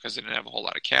cheap because they didn't have a whole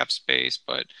lot of cap space,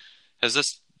 but has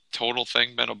this total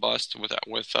thing been a bust with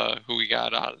who we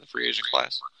got out of the free agent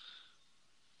class?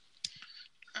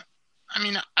 I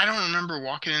mean, I don't remember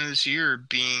walking into this year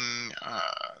being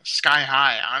sky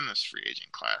high on this free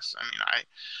agent class. I mean,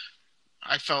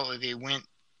 I felt like they went,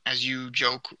 as you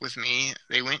joke with me,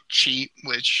 they went cheap,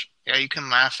 which, yeah, you can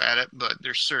laugh at it, but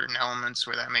there's certain elements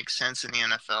where that makes sense in the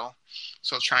NFL.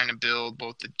 So trying to build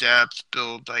both the depth,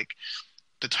 build like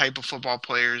the type of football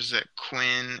players that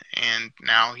Quinn, and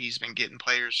now he's been getting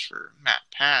players for Matt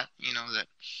Pat, that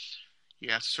you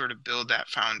have to sort of build that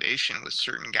foundation with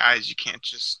certain guys. You can't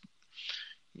just,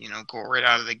 go right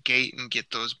out of the gate and get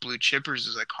those blue chippers,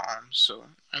 as I call them. So,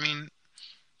 I mean,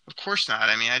 of course not.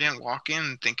 I mean, I didn't walk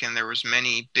in thinking there was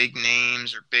many big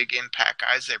names or big impact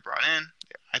guys they brought in.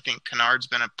 I think Kennard's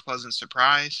been a pleasant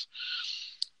surprise.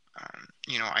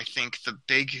 I think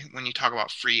when you talk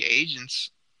about free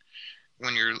agents,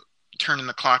 when you're turning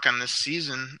the clock on this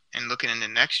season and looking into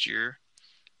next year,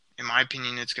 in my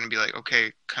opinion, it's going to be like,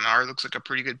 okay, Kennard looks like a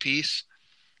pretty good piece.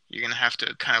 You're going to have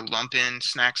to kind of lump in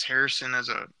Snacks Harrison as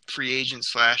a free agent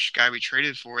 / guy we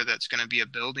traded for that's going to be a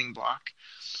building block.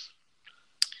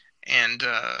 And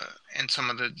some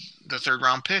of the third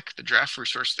round pick, the draft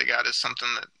resource they got, is something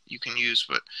that you can use.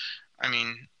 But, I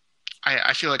mean,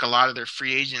 I feel like a lot of their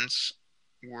free agents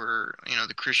were,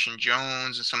 the Christian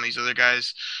Jones and some of these other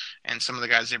guys, and some of the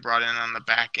guys they brought in on the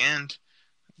back end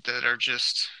that are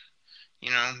just,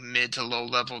 mid to low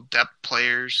level depth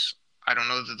players. I don't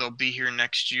know that they'll be here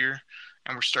next year.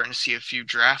 and we're starting to see a few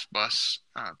draft busts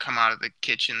come out of the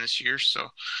kitchen this year. So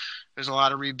there's a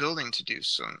lot of rebuilding to do.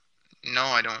 So no,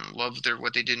 I don't love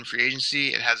what they did in free agency.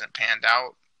 It hasn't panned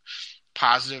out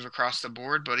positive across the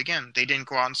board. But again, they didn't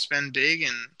go out and spend big,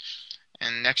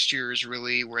 and next year is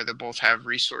really where they both have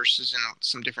resources in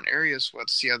some different areas. So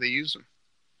let's see how they use them.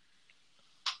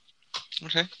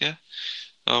 Okay, yeah.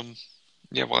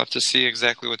 Yeah, we'll have to see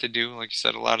exactly what they do. Like you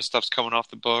said, a lot of stuff's coming off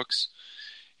the books.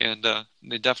 And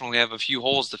they definitely have a few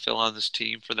holes to fill on this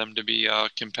team for them to be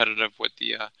competitive with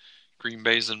the Green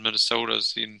Bays and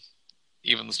Minnesotas. And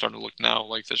even starting to look now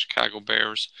like the Chicago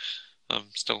Bears. I'm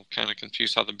still kind of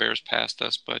confused how the Bears passed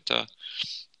us. But,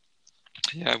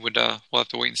 yeah, we'll have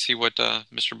to wait and see what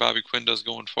Mr. Bobby Quinn does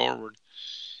going forward.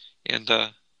 And,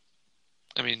 I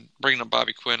mean, bringing up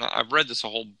Bobby Quinn, I've read this a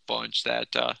whole bunch that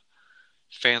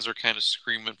fans are kind of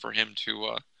screaming for him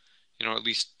to at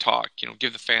least talk,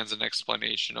 give the fans an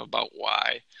explanation about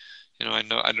why. I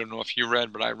don't know if you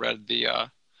read, but I read the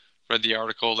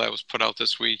article that was put out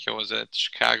this week. It was at the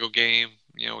Chicago game.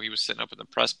 He was sitting up in the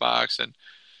press box, and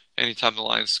anytime the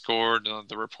Lions scored,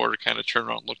 the reporter kind of turned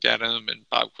around and looked at him, and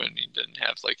Bob Quinn, he didn't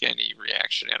have like any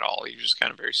reaction at all. He was just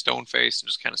kind of very stone-faced and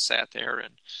just kind of sat there,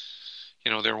 and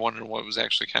they were wondering what was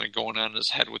actually kind of going on in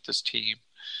his head with this team.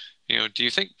 Do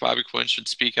you think Bobby Quinn should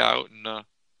speak out and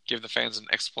give the fans an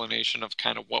explanation of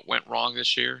kind of what went wrong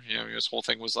this year? His whole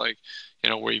thing was like,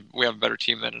 we have a better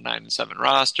team than a 9-7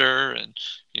 roster, and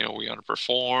we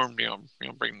underperformed.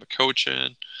 Bringing the coach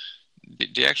in.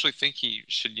 Do you actually think he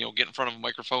should get in front of a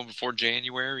microphone before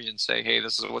January and say, hey,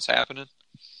 this is what's happening?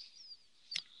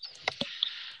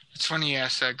 It's funny you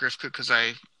asked that, Griff, because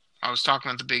I was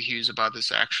talking with the Big Hughes about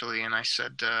this actually, and I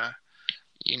said,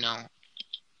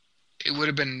 it would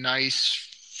have been nice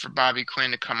for Bobby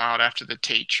Quinn to come out after the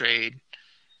Tate trade,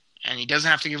 and he doesn't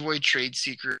have to give away trade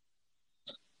secret.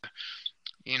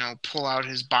 Pull out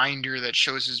his binder that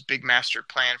shows his big master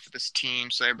plan for this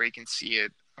team so everybody can see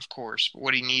it, of course. But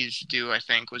what he needed to do, I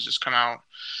think, was just come out,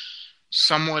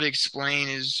 somewhat explain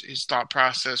his thought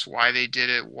process, why they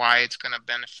did it, why it's going to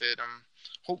benefit him.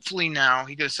 Hopefully now,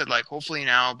 he could have said hopefully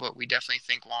now, but we definitely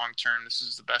think long term this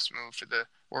is the best move for the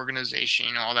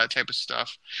organization, all that type of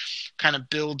stuff. Kind of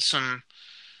build some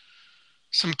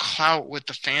clout with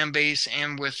the fan base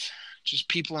and with just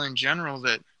people in general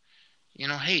that,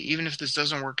 hey, even if this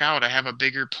doesn't work out, I have a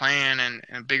bigger plan and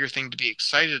a bigger thing to be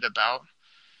excited about.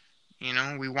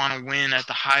 We want to win at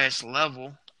the highest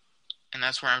level, and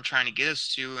that's where I'm trying to get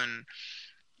us to. And,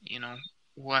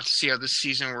 we'll have to see how this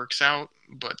season works out,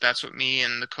 but that's what me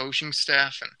and the coaching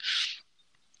staff and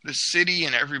the city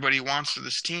and everybody wants for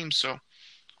this team. So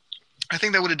I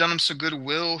think that would have done him some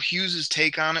goodwill. Hughes'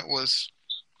 take on it was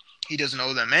he doesn't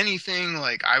owe them anything.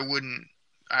 Like, I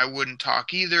wouldn't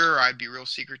talk either. I'd be real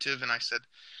secretive. And I said,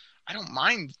 I don't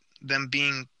mind them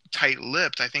being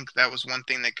tight-lipped. I think that was one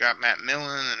thing that got Matt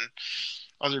Millen and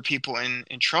other people in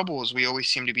trouble, is we always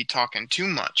seem to be talking too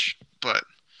much. But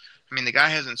I mean, the guy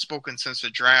hasn't spoken since the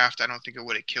draft. I don't think it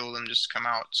would have killed him just to come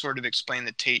out, sort of explain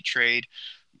the Tate trade,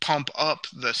 pump up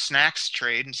the Snacks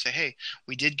trade and say, hey,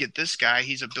 we did get this guy.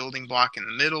 He's a building block in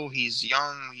the middle. He's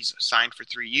young. He's signed for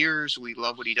 3 years. We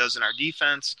love what he does in our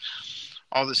defense,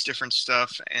 all this different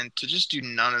stuff. And to just do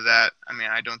none of that, I mean,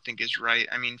 I don't think is right.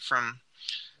 I mean, from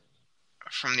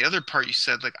the other part you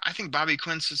said, I think Bobby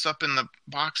Quinn sits up in the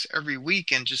box every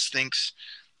week and just thinks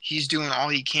he's doing all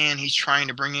he can. He's trying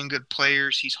to bring in good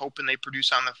players. He's hoping they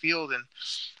produce on the field. And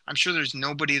I'm sure there's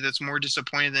nobody that's more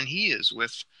disappointed than he is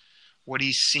with what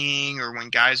he's seeing, or when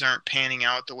guys aren't panning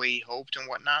out the way he hoped and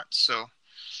whatnot. So,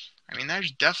 I mean,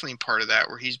 there's definitely part of that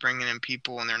where he's bringing in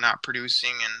people and they're not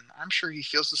producing. And I'm sure he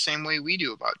feels the same way we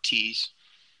do about Tease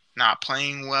not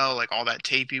playing well, all that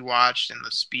tape he watched, and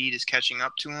the speed is catching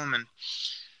up to him. And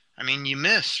I mean, you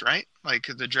miss, right?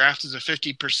 The draft is a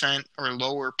 50% or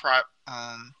lower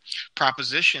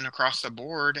proposition across the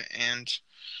board. And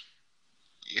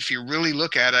if you really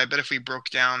look at it, I bet if we broke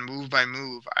down move by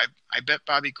move, I bet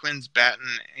Bobby Quinn's batting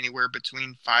anywhere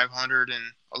between 500 and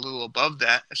a little above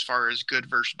that as far as good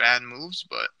versus bad moves.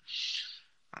 But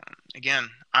again,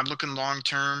 I'm looking long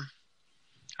term.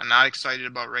 I'm not excited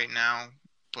about right now,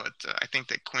 but I think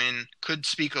that Quinn could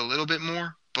speak a little bit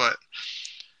more. But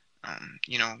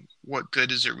what good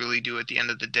does it really do at the end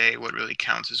of the day? What really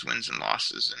counts is wins and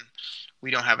losses, and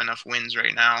we don't have enough wins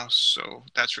right now, so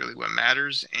that's really what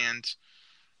matters. And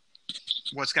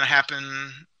what's going to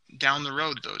happen down the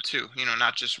road, though, too,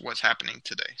 not just what's happening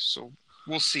today. So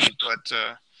we'll see, but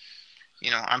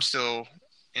I'm still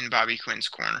in Bobby Quinn's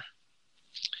corner.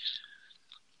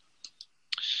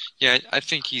 Yeah, I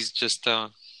think he's just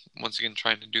once again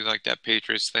trying to do that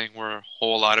Patriots thing where a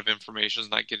whole lot of information is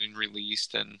not getting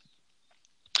released, and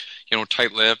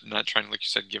tight-lipped, not trying to, like you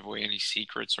said, give away any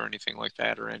secrets or anything like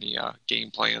that, or any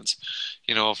game plans,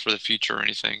 for the future or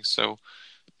anything. So,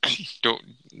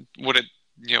 would it,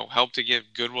 help to give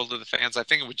goodwill to the fans? I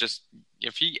think it would just,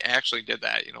 if he actually did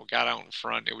that, got out in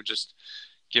front, it would just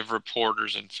give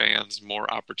reporters and fans more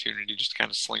opportunity just to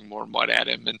kind of sling more mud at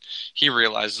him. And he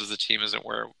realizes the team isn't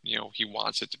where, he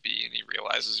wants it to be. And he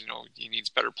realizes, he needs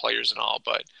better players and all.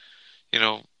 But,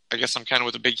 I guess I'm kind of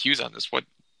with the big Hughes on this. What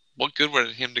good would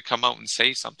it him to come out and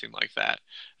say something like that?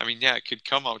 I mean, yeah, it could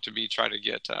come out to be try to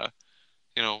get,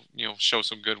 show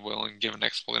some goodwill and give an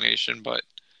explanation. But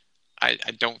I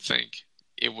don't think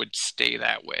it would stay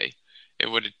that way. It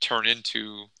would turn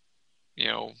into,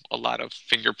 a lot of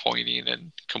finger pointing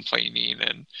and complaining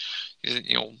and,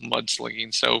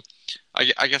 mudslinging. So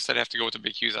I guess I'd have to go with the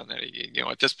big Hughes on that.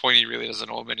 At this point, he really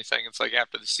doesn't owe him anything. It's like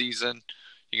after the season,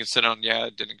 you can sit down,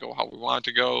 it didn't go how we wanted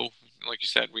to go. Like you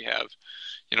said, we have,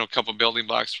 a couple building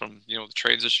blocks from, the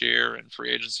trades this year and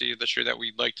free agency this year that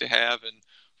we'd like to have. And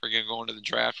we're going to go into the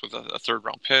draft with a third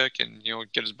round pick and,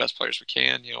 get as best players we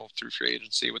can, through free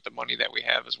agency with the money that we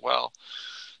have as well.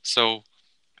 So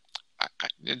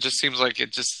it just seems like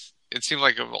it seemed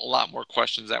like a lot more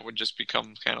questions that would just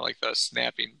become kind of like the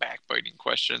snapping, backbiting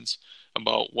questions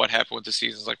about what happened with the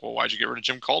season. It's like, well, why'd you get rid of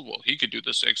Jim Caldwell? He could do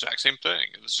this exact same thing.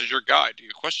 And this is your guy. Do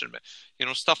you question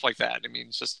him? Stuff like that. I mean,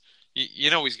 it's just,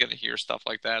 he's going to hear stuff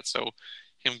like that. So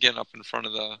him getting up in front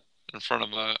of a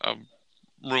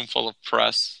room full of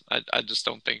press, I just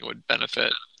don't think it would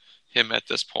benefit him at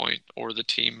this point or the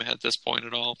team at this point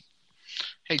at all.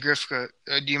 Hey, Grifka,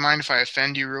 do you mind if I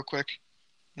offend you real quick?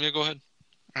 Yeah, go ahead.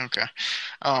 Okay.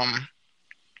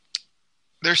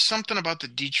 There's something about the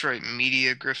Detroit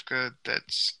media, Grifka,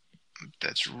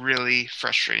 that's really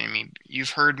frustrating me. You've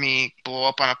heard me blow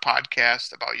up on a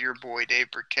podcast about your boy, Dave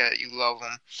Burkett. You love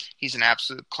him. He's an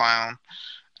absolute clown.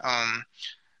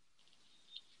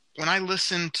 When I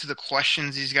listen to the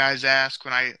questions these guys ask,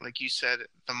 like you said,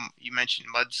 you mentioned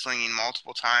mudslinging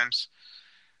multiple times,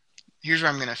 here's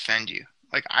where I'm going to offend you.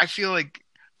 Like, I feel like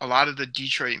a lot of the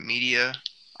Detroit media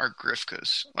are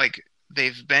Grifkas. Like,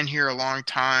 they've been here a long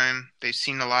time. They've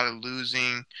seen a lot of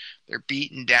losing. They're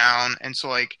beaten down. And so,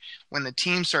 like, when the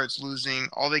team starts losing,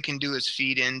 all they can do is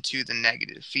feed into the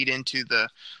negative, feed into the,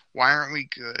 why aren't we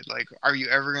good? Like, are you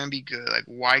ever going to be good? Like,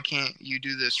 why can't you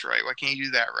do this right? Why can't you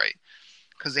do that right?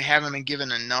 Because they haven't been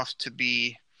given enough to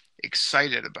be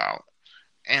excited about.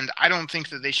 And I don't think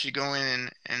that they should go in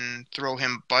and throw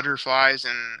him butterflies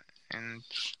and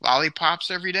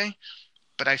lollipops every day.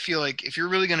 But I feel like if you're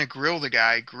really going to grill the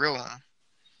guy, grill him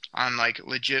on like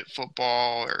legit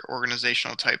football or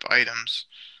organizational type items.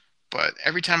 But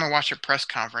every time I watch a press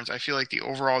conference, I feel like the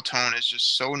overall tone is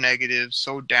just so negative,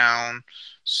 so down,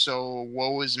 so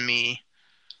woe is me.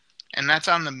 And that's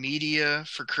on the media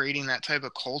for creating that type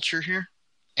of culture here.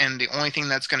 And the only thing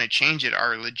that's going to change it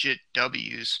are legit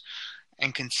W's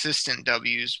and consistent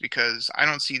W's, because I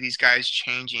don't see these guys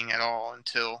changing at all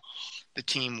until the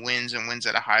team wins and wins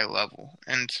at a high level.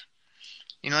 And,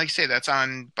 like you say, that's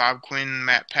on Bob Quinn,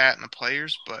 Matt Pat, and the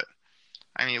players. But,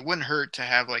 I mean, it wouldn't hurt to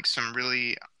have, like, some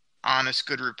really honest,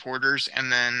 good reporters.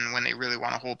 And then when they really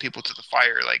want to hold people to the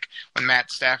fire, like when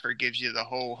Matt Stafford gives you the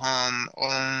whole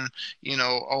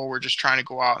we're just trying to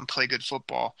go out and play good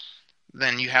football,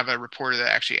 then you have a reporter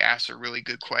that actually asks a really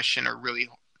good question or really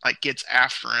like gets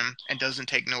after him and doesn't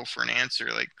take no for an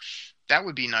answer. Like, that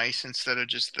would be nice instead of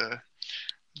just the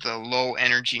low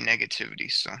energy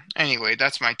negativity. So anyway,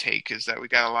 that's my take, is that we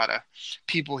got a lot of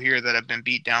people here that have been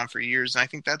beat down for years. And I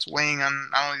think that's weighing on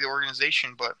not only the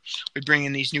organization, but we bring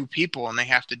in these new people and they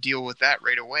have to deal with that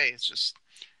right away. It's just,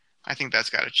 I think that's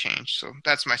got to change. So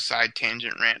that's my side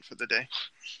tangent rant for the day.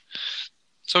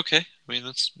 It's okay. I mean,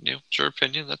 that's, it's your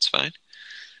opinion. That's fine.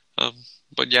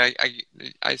 But yeah,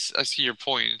 I see your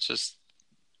point. It's just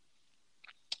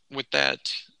with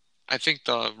that, I think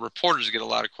the reporters get a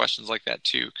lot of questions like that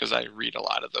too, because I read a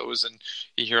lot of those, and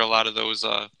you hear a lot of those.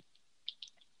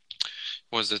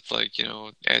 Was it like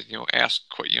ask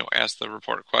the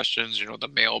reporter questions, the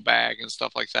mailbag and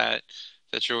stuff like that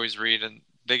you always read, and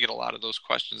they get a lot of those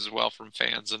questions as well from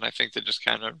fans, and I think they just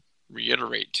kind of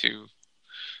reiterate to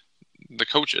the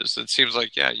coaches. It seems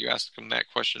like, you ask them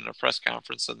that question in a press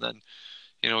conference, and then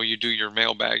you do your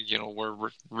mailbag, where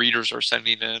readers are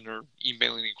sending in or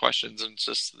emailing in questions, and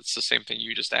it's the same thing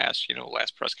you just asked,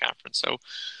 last press conference. So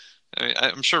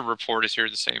I'm sure reporters hear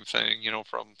the same thing,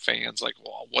 from fans, like,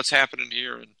 well, what's happening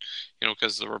here? And,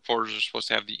 because the reporters are supposed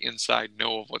to have the inside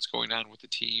know of what's going on with the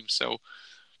team. So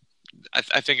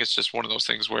I think it's just one of those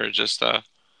things where it just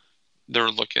they're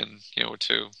looking,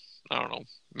 to, I don't know,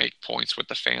 make points with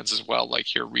the fans as well. Like,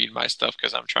 here, read my stuff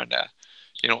because I'm trying to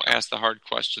ask the hard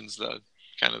questions, the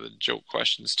kind of the joke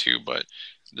questions too. But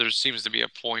there seems to be a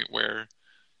point where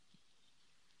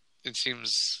it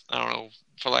seems, I don't know,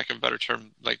 for lack of a better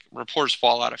term, like reporters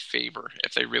fall out of favor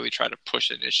if they really try to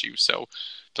push an issue. So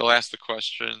they'll ask the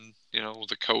question,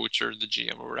 the coach or the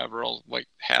GM or whatever will like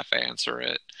half answer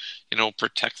it,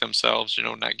 protect themselves,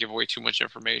 not give away too much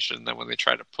information. And then when they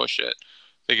try to push it,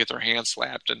 they get their hand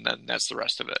slapped, and then that's the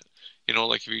rest of it.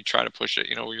 Like if you try to push it,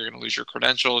 you're going to lose your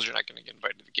credentials. You're not going to get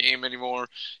invited to the game anymore,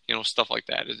 stuff like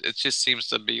that. It just seems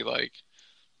to be like,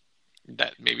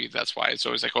 that maybe that's why it's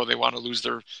always like, they don't want to lose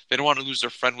their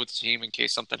friend with the team in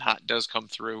case something hot does come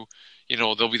through.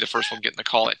 They'll be the first one getting the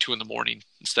call at 2 a.m.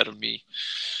 instead of me.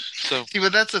 So see,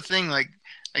 but that's the thing. Like,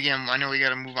 again, I know we got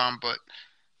to move on, but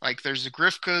like, there's the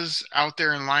Grifkas out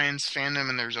there in Lions fandom,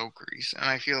 and there's Oakeries, and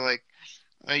I feel like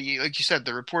you said,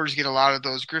 the reporters get a lot of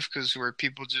those Grifkas where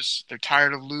people they're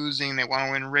tired of losing. They want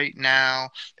to win right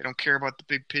now. They don't care about the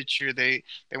big picture. They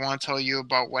want to tell you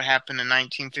about what happened in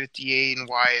 1958 and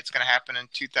why it's going to happen in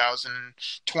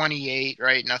 2028,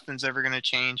 right? Nothing's ever going to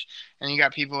change. And you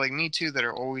got people like me too that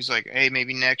are always like, hey,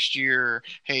 maybe next year, or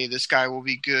hey, this guy will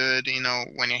be good,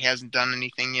 when he hasn't done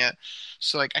anything yet.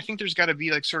 So like, I think there's got to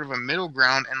be like sort of a middle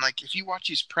ground. And like, if you watch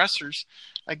these pressers,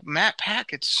 like Matt Pat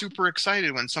gets super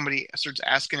excited when somebody starts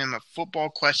asking him a football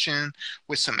question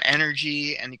with some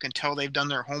energy, and you can tell they've done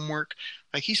their homework.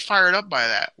 Like, he's fired up by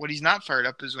that. What he's not fired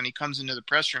up is when he comes into the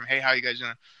press room, hey, how you guys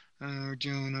doing? We're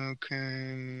doing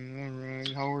okay. All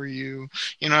right. How are you?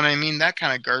 You know what I mean? That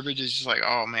kind of garbage is just like,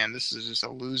 oh man, this is just a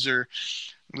loser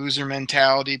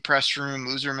mentality press room,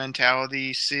 loser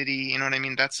mentality city. You know what I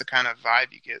mean? That's the kind of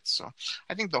vibe you get. So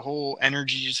I think the whole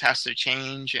energy just has to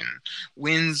change, and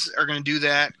wins are going to do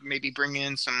that. Maybe bring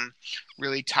in some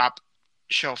really top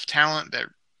shelf talent that,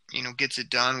 gets it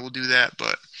done. We'll do that.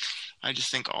 But I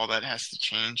just think all that has to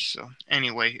change. So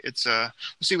anyway, it's we'll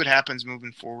see what happens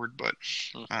moving forward. But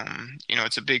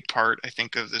it's a big part, I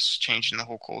think, of this change in the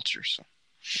whole culture. So.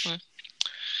 Okay.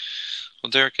 Well,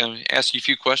 Derek, I'm going to ask you a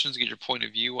few questions, get your point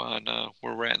of view on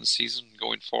where we're at in the season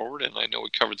going forward. And I know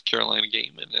we covered the Carolina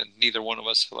game, and neither one of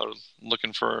us are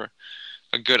looking for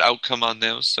a good outcome on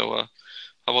those. So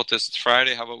how about this? It's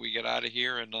Friday. How about we get out of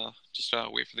here and just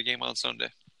wait for the game on Sunday?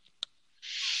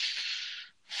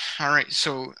 All right.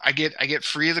 So I get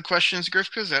free of the questions,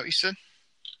 Grifka? Is that what you said?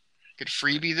 Get a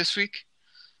freebie this week?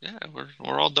 Yeah,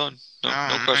 we're all done.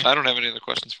 No question. I don't have any other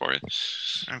questions for you.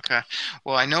 Okay.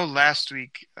 Well, I know last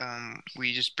week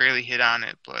we just barely hit on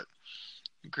it, but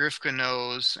Grifka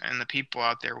knows, and the people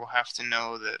out there will have to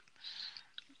know that,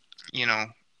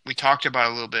 we talked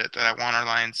about a little bit that I want our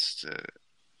Lions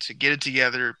to get it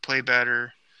together, play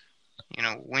better,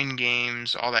 win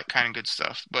games, all that kind of good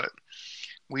stuff. But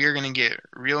we are going to get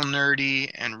real nerdy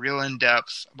and real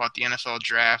in-depth about the NFL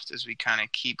draft as we kind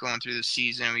of keep going through the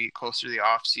season. We get closer to the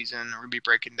off-season. We're going to be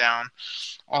breaking down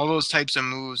all those types of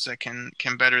moves that can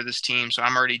better this team. So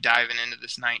I'm already diving into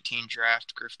this 19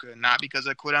 draft, Grifka, not because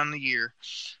I quit on the year,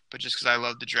 but just because I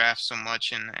love the draft so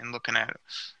much and looking at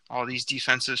all these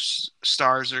defensive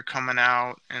stars that are coming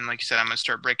out. And like you said, I'm going to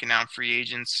start breaking down free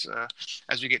agents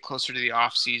as we get closer to the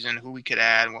off-season, who we could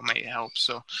add, what might help.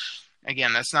 So,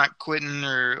 again, that's not quitting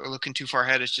or looking too far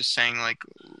ahead. It's just saying like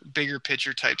bigger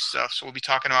picture type stuff. So we'll be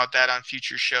talking about that on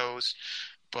future shows.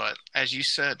 But as you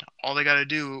said, all they got to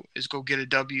do is go get a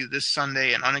W this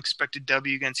Sunday, an unexpected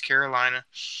W against Carolina.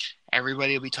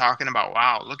 Everybody will be talking about,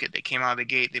 wow, look at, they came out of the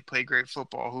gate. They played great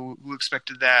football. Who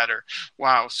expected that? Or,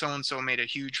 wow, so-and-so made a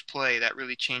huge play. That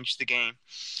really changed the game.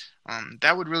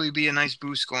 That would really be a nice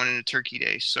boost going into Turkey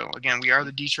Day. So, again, we are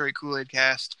the Detroit Kool-Aid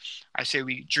Cast. I say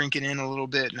we drink it in a little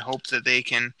bit and hope that they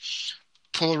can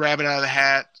pull a rabbit out of the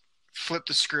hat, flip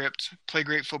the script, play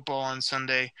great football on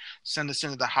Sunday, send us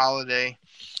into the holiday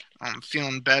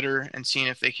feeling better and seeing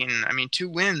if they can, 2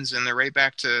 wins and they're right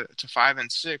back to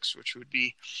 5-6, which would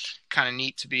be kind of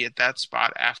neat to be at that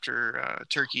spot after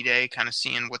Turkey Day, kind of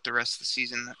seeing what the rest of the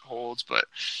season holds. But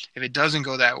if it doesn't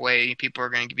go that way, people are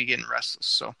going to be getting restless.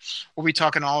 So we'll be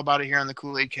talking all about it here on the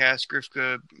Kool-Aid Cast.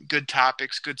 Grifka, good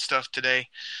topics, good stuff today.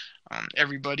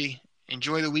 Everybody,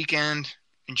 enjoy the weekend.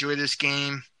 Enjoy this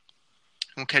game.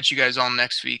 We'll catch you guys all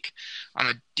next week on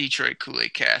the Detroit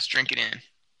Kool-Aid Cast. Drink it in.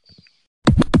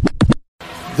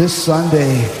 This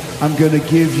Sunday, I'm going to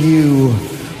give you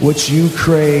what you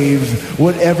crave,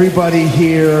 what everybody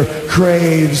here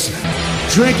craves.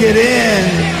 Drink it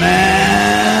in, man.